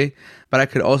wrong way. But I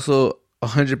could also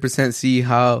 100% see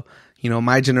how,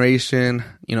 my generation,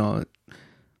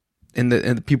 and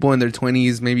the people in their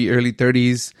 20s, maybe early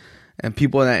 30s, and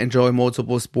people that enjoy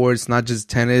multiple sports, not just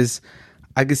tennis,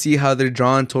 I could see how they're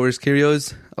drawn towards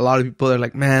Kyrgios. A lot of people are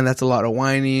like, man, that's a lot of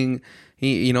whining.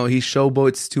 He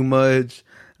showboats too much.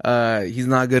 He's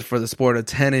not good for the sport of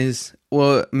tennis.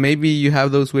 Well, maybe you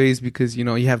have those ways because,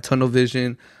 you have tunnel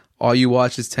vision. All you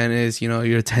watch is tennis.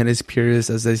 You're a tennis purist,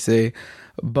 as they say.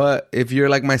 But if you're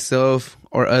like myself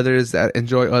or others that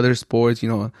enjoy other sports,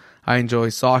 I enjoy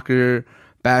soccer,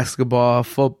 basketball,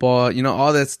 football,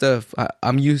 all that stuff.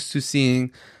 I'm used to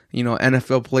seeing,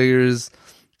 NFL players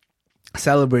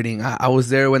celebrating. I was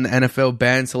there when the NFL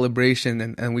banned celebration,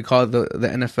 and we call it the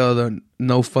NFL the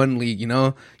no fun league.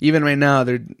 Even right now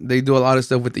they do a lot of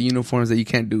stuff with the uniforms that you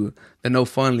can't do. The no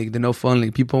fun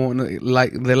league. People want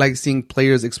to they like seeing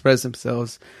players express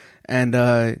themselves. And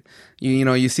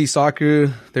you see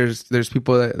soccer, there's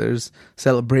people there's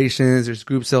celebrations, there's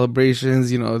group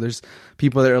celebrations, there's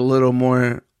people that are a little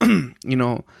more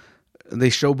they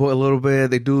showboat a little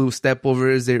bit, they do step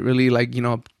overs, they really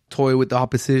toy with the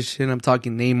opposition. I'm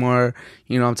talking Neymar,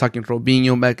 I'm talking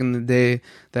Robinho back in the day,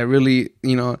 that really,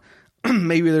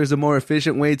 maybe there's a more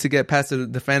efficient way to get past the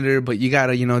defender, but you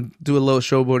gotta, do a little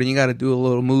showboating, you gotta do a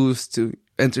little moves to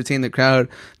entertain the crowd.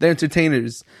 They're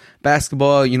entertainers.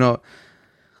 Basketball,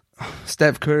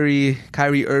 Steph Curry,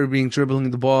 Kyrie Irving dribbling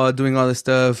the ball, doing all this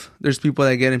stuff. There's people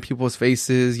that get in people's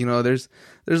faces, there's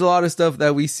a lot of stuff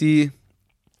that we see.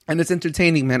 And it's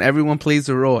entertaining, man. Everyone plays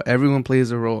a role.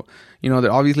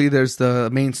 Obviously there's the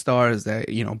main stars that,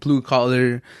 blue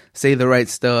collar, say the right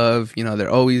stuff. They're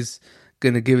always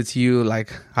going to give it to you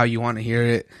like how you want to hear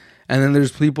it. And then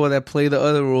there's people that play the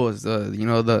other roles,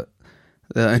 the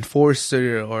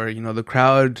enforcer, or, the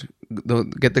crowd,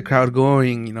 get the crowd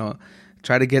going,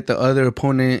 try to get the other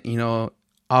opponent,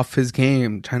 off his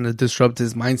game, trying to disrupt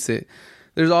his mindset.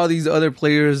 There's all these other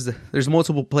players. There's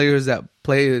multiple players that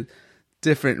play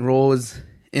different roles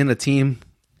in a team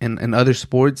and other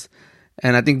sports.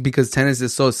 And I think because tennis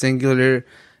is so singular,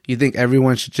 you think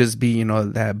everyone should just be,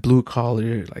 that blue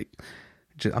collar,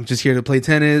 I'm just here to play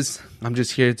tennis. I'm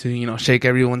just here to, shake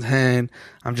everyone's hand.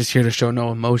 I'm just here to show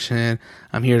no emotion.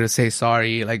 I'm here to say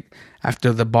sorry,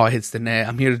 after the ball hits the net.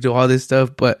 I'm here to do all this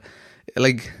stuff. But,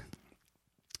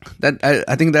 that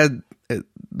I think that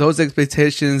those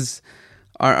expectations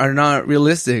are not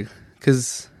realistic.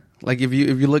 Because, if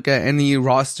you look at any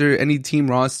roster, any team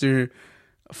roster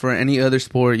for any other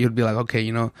sport, you'd be like, okay,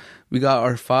 we got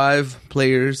our 5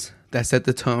 players that set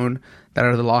the tone, that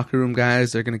are the locker room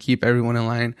guys. They're going to keep everyone in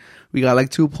line. We got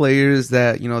 2 players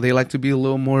that, they like to be a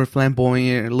little more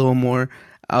flamboyant, a little more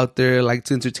out there, like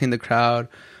to entertain the crowd.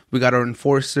 We got our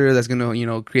enforcer that's going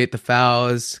to, create the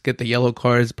fouls, get the yellow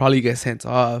cards, probably get sent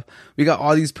off. We got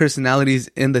all these personalities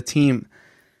in the team.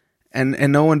 And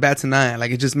no one bats an eye.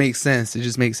 It just makes sense.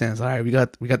 All right, we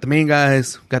got the main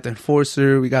guys, we got the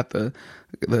enforcer, we got the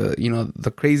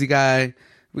crazy guy.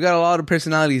 We got a lot of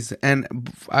personalities, and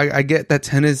I get that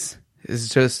tennis is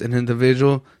just an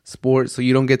individual sport, so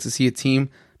you don't get to see a team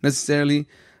necessarily,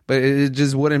 but it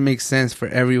just wouldn't make sense for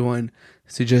everyone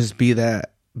to just be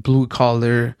that blue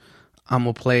collar, I'm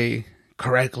gonna play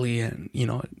correctly and,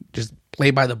 just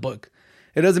play by the book.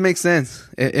 It doesn't make sense.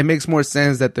 It makes more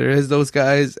sense that there is those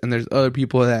guys and there's other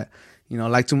people that,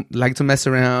 like to mess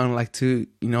around, like to,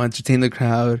 entertain the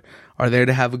crowd, are there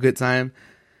to have a good time.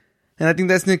 And I think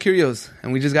that's Nick Kyrgios.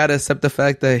 And we just got to accept the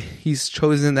fact that he's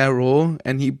chosen that role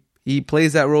and he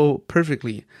plays that role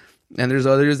perfectly. And there's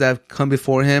others that have come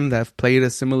before him that have played a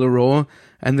similar role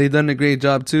and they've done a great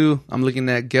job too. I'm looking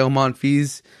at Gael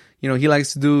Monfils. He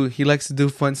likes to do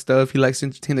fun stuff. He likes to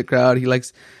entertain the crowd. He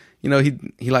likes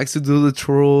he likes to do the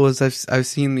twirls. I've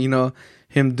seen,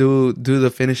 him do the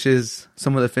finishes,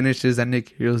 some of the finishes that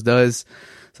Nick Kyrgios does.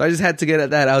 So I just had to get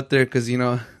that out there because,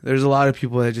 there's a lot of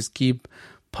people that just keep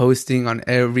posting on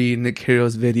every Nick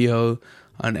Kyrgios video,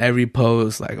 on every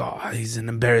post, oh, he's an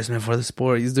embarrassment for the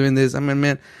sport. He's doing this. I mean,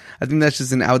 man, I think that's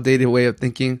just an outdated way of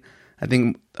thinking. I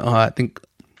think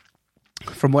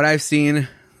from what I've seen,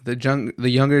 the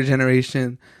younger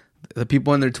generation, the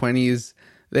people in their 20s,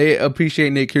 they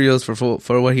appreciate Nick Kyrgios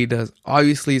for what he does.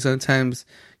 Obviously, sometimes,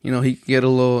 he could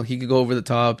go over the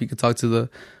top. He could talk to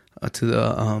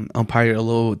the umpire a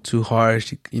little too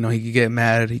harsh. He could get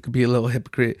mad. He could be a little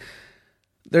hypocrite.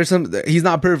 He's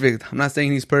not perfect. I'm not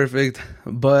saying he's perfect,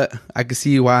 but I could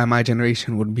see why my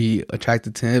generation would be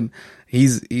attracted to him.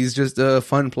 He's just a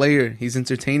fun player. He's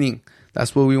entertaining.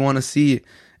 That's what we want to see.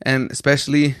 And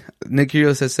especially Nick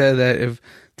Kyrgios has said that if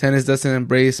tennis doesn't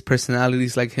embrace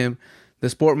personalities like him, the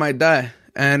sport might die.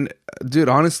 And dude,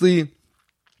 honestly,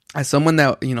 as someone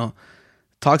that,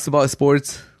 talks about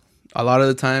sports a lot of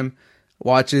the time,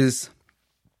 watches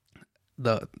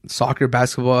the soccer,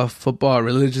 basketball, football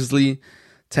religiously,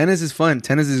 tennis is fun.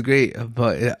 Tennis is great.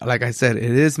 But like I said,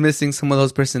 it is missing some of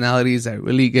those personalities that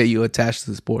really get you attached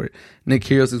to the sport. Nick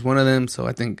Kyrgios is one of them. So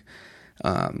I think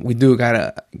we do got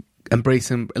to embrace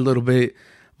him a little bit.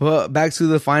 But back to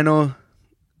the final,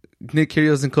 Nick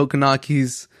Kyrgios and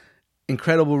Kokinaki's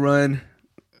incredible run.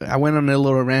 I went on a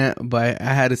little rant, but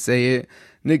I had to say it.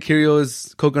 Nick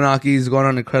Kyrgios, Kokinaki's going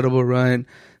on an incredible run.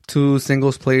 2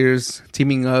 singles players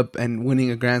teaming up and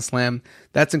winning a Grand Slam.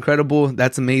 That's incredible.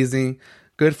 That's amazing.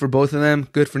 Good for both of them.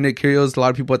 Good for Nick Kyrgios. A lot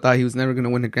of people thought he was never going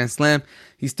to win a Grand Slam.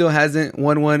 He still hasn't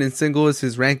won one in singles.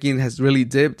 His ranking has really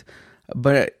dipped.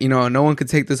 But, no one could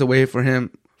take this away from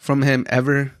him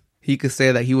ever. He could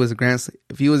say that he was a Grand Slam.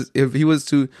 If he was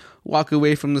to walk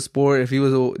away from the sport, if he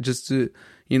was just to,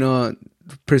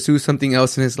 pursue something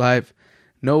else in his life,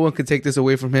 no one could take this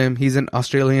away from him. He's an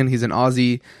Australian. He's an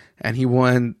Aussie. And he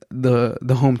won the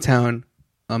hometown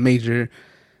major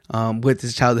with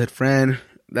his childhood friend.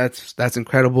 That's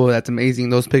incredible. That's amazing.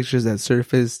 Those pictures that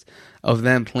surfaced of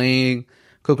them playing,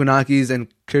 Kokinaki's and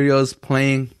Kyrgios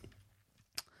playing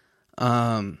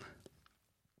when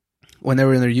they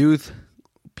were in their youth,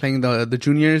 playing the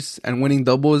juniors and winning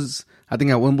doubles, I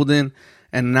think at Wimbledon,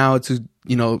 and now to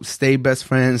stay best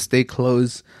friends, stay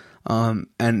close,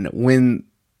 and win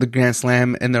the Grand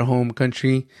Slam in their home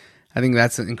country. I think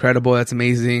that's incredible. That's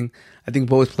amazing. I think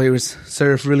both players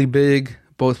serve really big.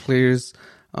 Both players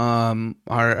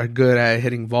are good at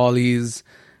hitting volleys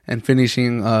and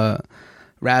finishing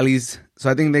rallies. So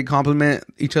I think they complement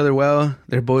each other well.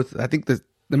 They're both, I think the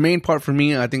main part for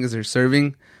me, I think, is their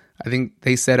serving. I think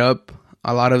they set up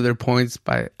a lot of their points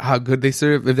by how good they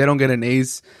serve. If they don't get an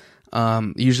ace,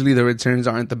 usually the returns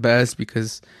aren't the best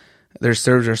because their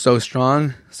serves are so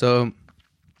strong. So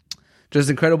just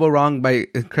incredible run by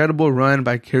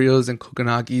Kyrgios and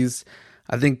Kokinaki's.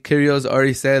 I think Kyrgios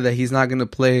already said that he's not going to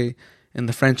play in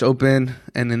the French Open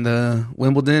and in the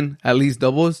Wimbledon, at least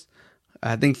doubles.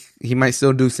 I think he might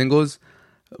still do singles,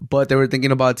 but they were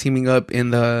thinking about teaming up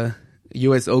in the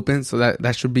U.S. Open, so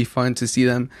that should be fun to see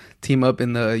them team up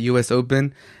in the U.S.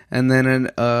 Open. And then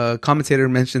a commentator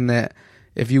mentioned that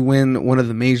if you win one of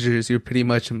the majors, you're pretty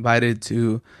much invited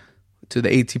to the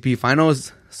ATP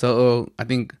finals. So I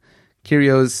think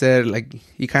Kyrgios said,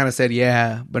 he kind of said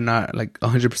yeah, but not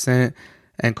 100%.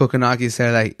 And Kokonaki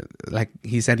said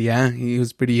he said yeah. He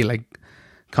was pretty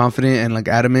confident and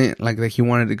adamant that he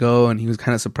wanted to go, and he was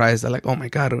kind of surprised that oh my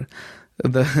god,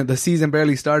 the season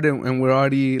barely started and we're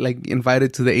already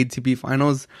invited to the ATP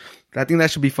finals. But I think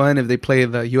that should be fun if they play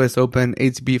the US Open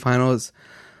ATP finals.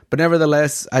 But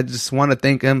nevertheless, I just want to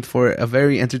thank them for a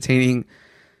very entertaining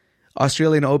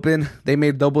Australian Open. They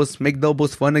make doubles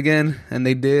fun again, and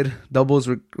they did.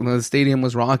 The stadium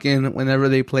was rocking whenever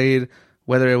they played,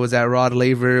 whether it was at Rod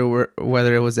Laver or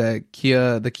whether it was at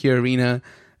the Kia Arena.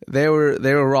 They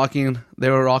were rocking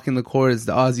the courts.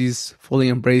 The Aussies fully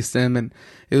embraced them, and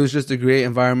it was just a great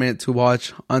environment to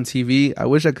watch on TV. I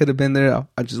wish I could have been there.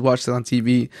 I just watched it on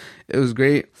TV. It was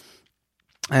great.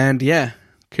 And yeah,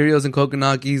 Kyrgios and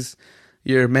Kokinaki's,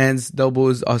 your men's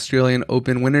doubles Australian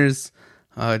Open winners.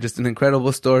 Just an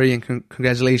incredible story, and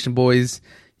congratulations, boys.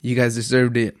 You guys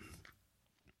deserved it.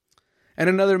 And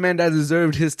another man that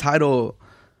deserved his title,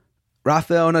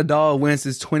 Rafael Nadal, wins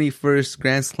his 21st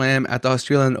Grand Slam at the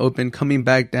Australian Open, coming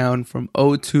back down from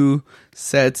 0-2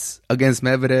 sets against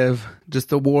Medvedev.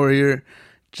 Just a warrior,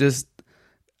 just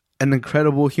an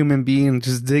incredible human being,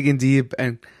 just digging deep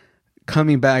and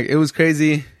coming back. It was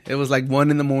crazy. It was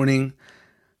 1 a.m,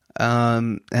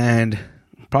 and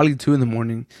probably 2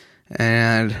 a.m,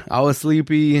 and I was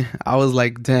sleepy. I was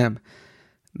like, damn,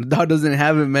 Nadal doesn't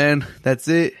have it, man. That's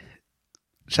it.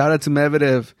 Shout out to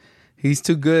Medvedev. He's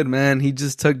too good, man. He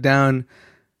just took down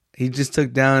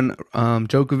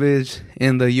Djokovic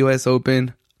in the U.S.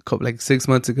 Open 6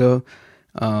 months ago,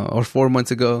 or 4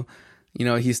 months ago.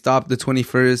 He stopped the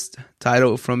 21st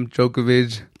title from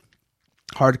Djokovic.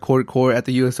 Hardcourt court at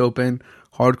the U.S. Open,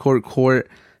 hardcourt court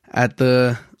at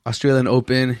the Australian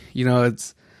Open.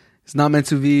 It's not meant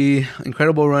to be.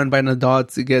 Incredible run by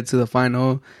Nadal to get to the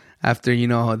final after,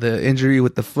 the injury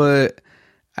with the foot,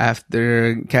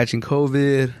 after catching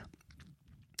COVID.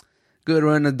 Good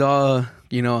run, Nadal.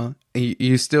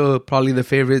 You're still probably the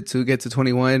favorite to get to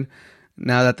 21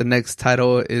 now that the next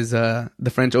title is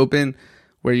the French Open,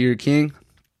 where you're king.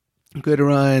 Good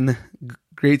run.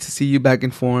 Great to see you back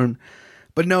in form.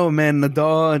 But no, man,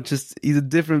 Nadal, he's a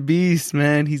different beast,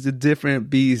 man. He's a different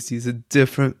beast. He's a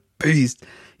different beast.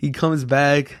 He comes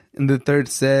back in the third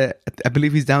set. I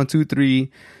believe he's down 2-3.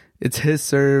 It's his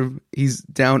serve. He's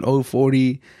down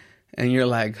 0-40. And you're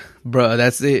like, bro,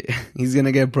 that's it. He's going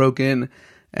to get broken.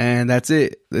 And that's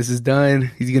it. This is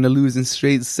done. He's going to lose in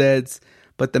straight sets.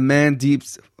 But the man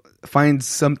finds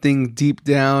something deep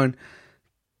down,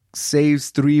 saves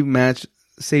three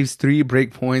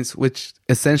break points, which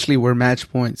essentially were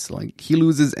match points. Like, he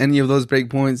loses any of those break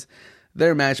points,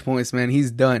 they're match points, man.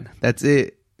 He's done. That's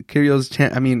it.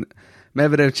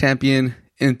 Medvedev champion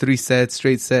in 3 sets,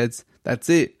 straight sets. That's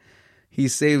it. He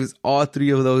saves all 3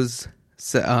 of those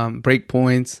break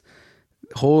points,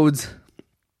 holds,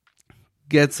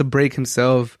 gets a break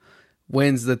himself,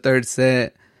 wins the 3rd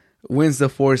set, wins the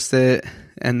 4th set,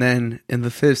 and then in the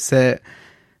 5th set,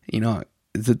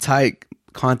 it's a tight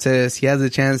contest. He has a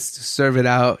chance to serve it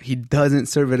out. He doesn't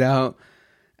serve it out.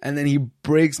 And then he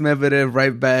breaks Medvedev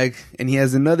right back, and he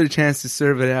has another chance to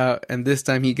serve it out, and this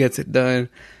time he gets it done.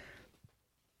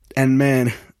 And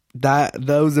man,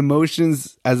 those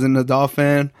emotions as a Nadal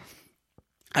fan,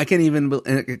 I can't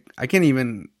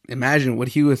even imagine what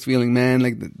he was feeling, man.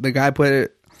 Like the guy put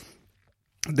it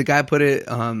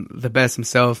the best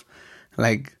himself.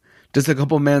 Like, just a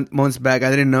couple months back,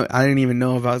 I didn't even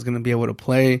know if I was going to be able to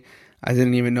play. I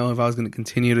didn't even know if I was going to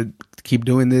continue to keep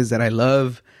doing this that I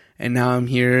love. And now I'm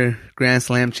here, Grand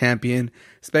Slam champion,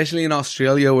 especially in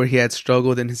Australia, where he had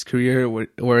struggled in his career,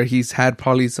 where he's had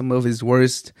probably some of his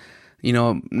worst,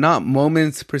 not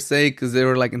moments per se, because they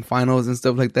were like in finals and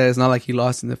stuff like that. It's not like he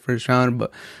lost in the first round,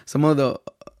 but some of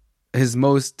his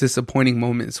most disappointing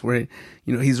moments where,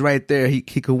 he's right there. He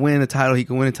could win a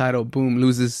title. Boom,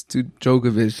 loses to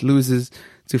Djokovic, loses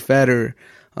to Federer.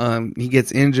 He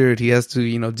gets injured. He has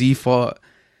to, default.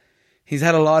 He's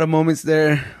had a lot of moments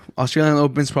there. Australian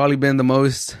Open's probably been the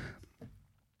most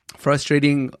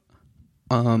frustrating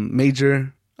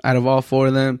major out of all 4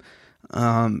 of them.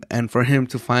 And for him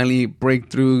to finally break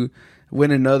through,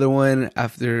 win another one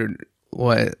after it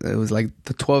was like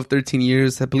the 12, 13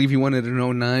 years. I believe he won it in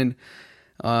 2009.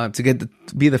 To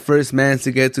be the first man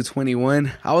to get to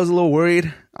 21. I was a little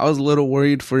worried.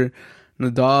 For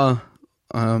Nadal.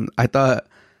 I thought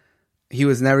he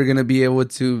was never going to be able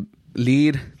to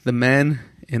lead the men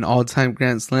in all-time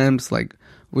Grand Slams. Like,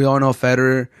 we all know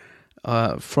Federer,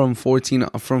 from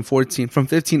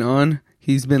 15 on,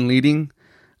 he's been leading.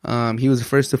 He was the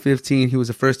first to 15, he was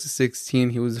the first to 16,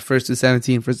 he was the first to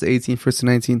 17, first to 18, first to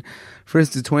 19,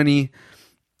 first to 20.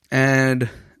 And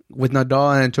with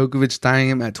Nadal and Djokovic tying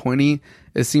him at 20,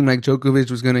 it seemed like Djokovic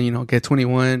was going to, get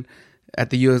 21 at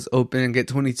the US Open, get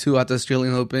 22 at the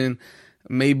Australian Open.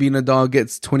 Maybe Nadal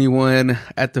gets 21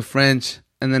 at the French.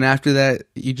 And then after that,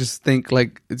 you just think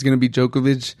like it's going to be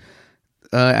Djokovic,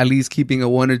 at least keeping a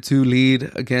 1 or 2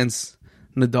 lead against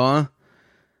Nadal.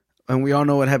 And we all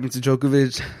know what happened to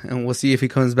Djokovic, and we'll see if he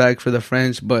comes back for the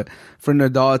French. But for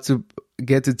Nadal to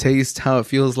get to taste how it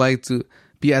feels like to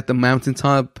be at the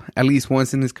mountaintop at least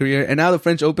once in his career. And now the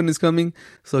French Open is coming,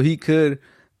 so he could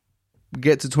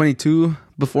get to 22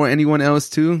 before anyone else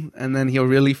too. And then he'll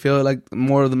really feel like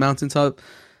more of the mountaintop.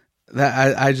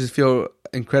 That I just feel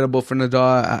incredible for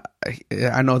Nadal.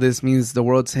 I know this means the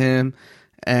world to him.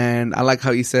 And I like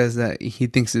how he says that he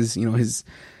thinks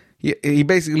he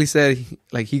basically said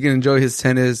like he can enjoy his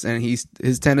tennis, and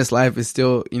his tennis life is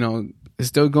still, is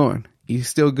still going. He's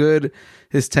still good.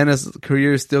 His tennis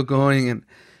career is still going. And,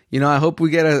 I hope we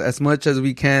get as much as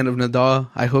we can of Nadal.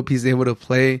 I hope he's able to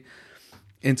play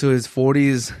into his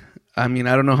 40s. I mean,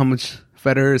 I don't know how much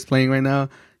Federer is playing right now.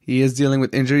 He is dealing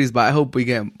with injuries, but I hope we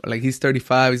get, like, he's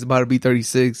 35. He's about to be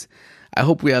 36. I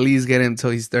hope we at least get him until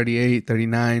he's 38,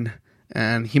 39.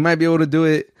 And he might be able to do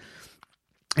it.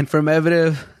 And for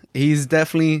Medvedev, he's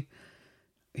definitely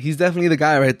the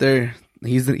guy right there.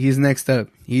 He's next up.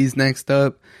 He's next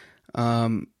up.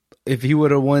 If he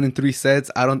would have won in 3 sets,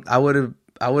 I would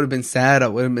have been sad. I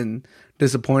would have been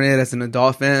disappointed as a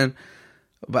Nadal fan,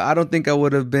 but I don't think I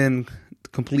would have been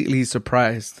completely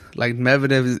surprised. Like,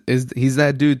 Medvedev he's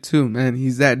that dude too, man.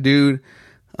 He's that dude.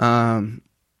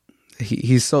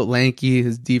 He's so lanky.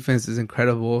 His defense is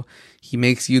incredible. He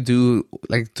makes you do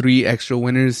like 3 extra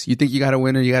winners. You think you got a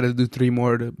winner, you got to do 3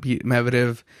 more to beat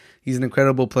Medvedev. He's an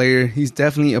incredible player. He's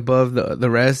definitely above the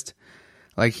rest.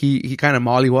 Like, he kind of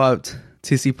mollywopped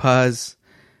Tsitsipas.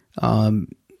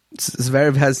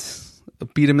 Zverev has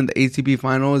beat him in the ATP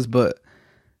finals, but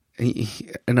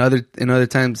in other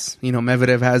times,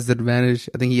 Medvedev has the advantage.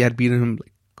 I think he had beaten him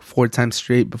like 4 times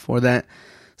straight before that.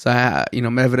 So,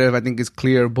 Medvedev, I think, is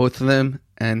clear of both of them,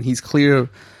 and he's clear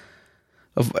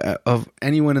of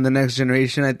anyone in the next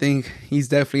generation. I think he's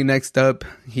definitely next up.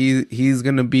 He's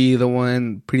gonna be the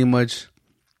one pretty much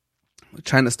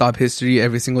trying to stop history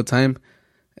every single time.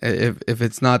 If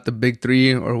it's not the big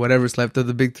three or whatever's left of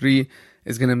the big three,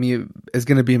 it's gonna be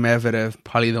Medvedev,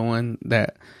 probably the one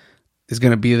that is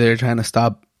gonna be there trying to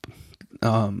stop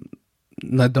Nadal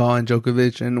and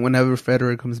Djokovic. And whenever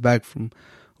Federer comes back from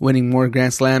winning more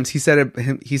Grand Slams, he said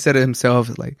it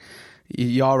himself, like,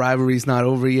 y'all rivalry's not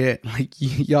over yet. Like,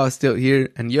 y'all still here.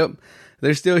 And yep,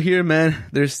 they're still here, man.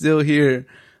 They're still here.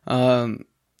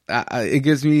 It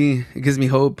gives me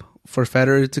hope for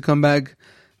Federer to come back,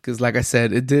 because like I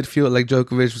said, it did feel like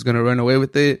Djokovic was going to run away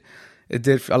with it. It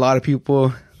did. A lot of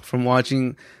people from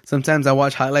watching, sometimes I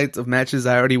watch highlights of matches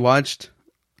I already watched,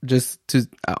 just to,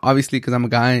 obviously because I'm a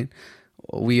guy,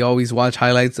 we always watch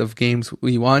highlights of games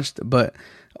we watched, but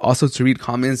also to read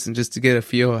comments and just to get a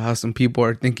feel of how some people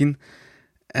are thinking.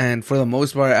 And for the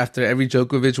most part, after every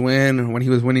Djokovic win, or when he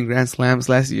was winning Grand Slams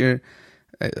last year,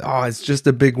 it's just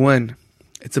a big one.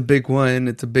 It's a big one.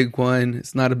 It's a big one.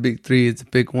 It's not a big three. It's a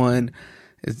big one.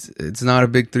 It's not a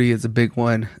big three. It's a big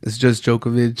one. It's just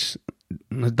Djokovic.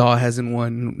 Nadal hasn't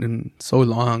won in so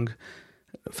long.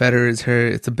 Federer is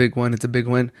hurt. It's a big one. It's a big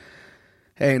one.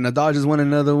 Hey, Nadal just won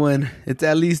another one. It's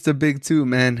at least a big two,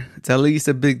 man. It's at least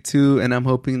a big two, and I'm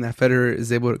hoping that Federer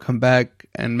is able to come back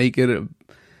and make it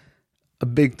a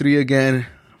big three again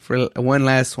for one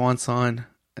last swan song.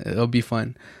 It'll be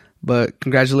fun. But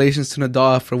congratulations to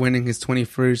Nadal for winning his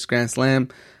 21st Grand Slam.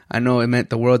 I know it meant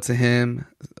the world to him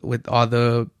with all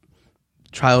the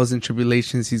trials and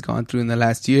tribulations he's gone through in the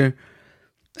last year.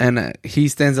 And he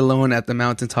stands alone at the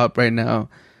mountaintop right now.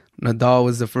 Nadal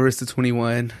was the first to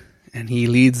 21, and he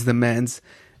leads the men's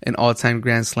in all-time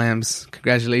Grand Slams.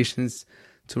 Congratulations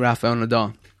to Rafael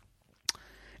Nadal.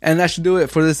 And that should do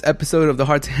it for this episode of the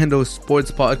Hard to Handle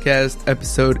Sports Podcast,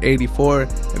 episode 84.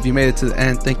 If you made it to the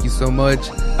end, thank you so much.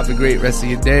 Have a great rest of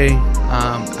your day.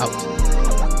 Out.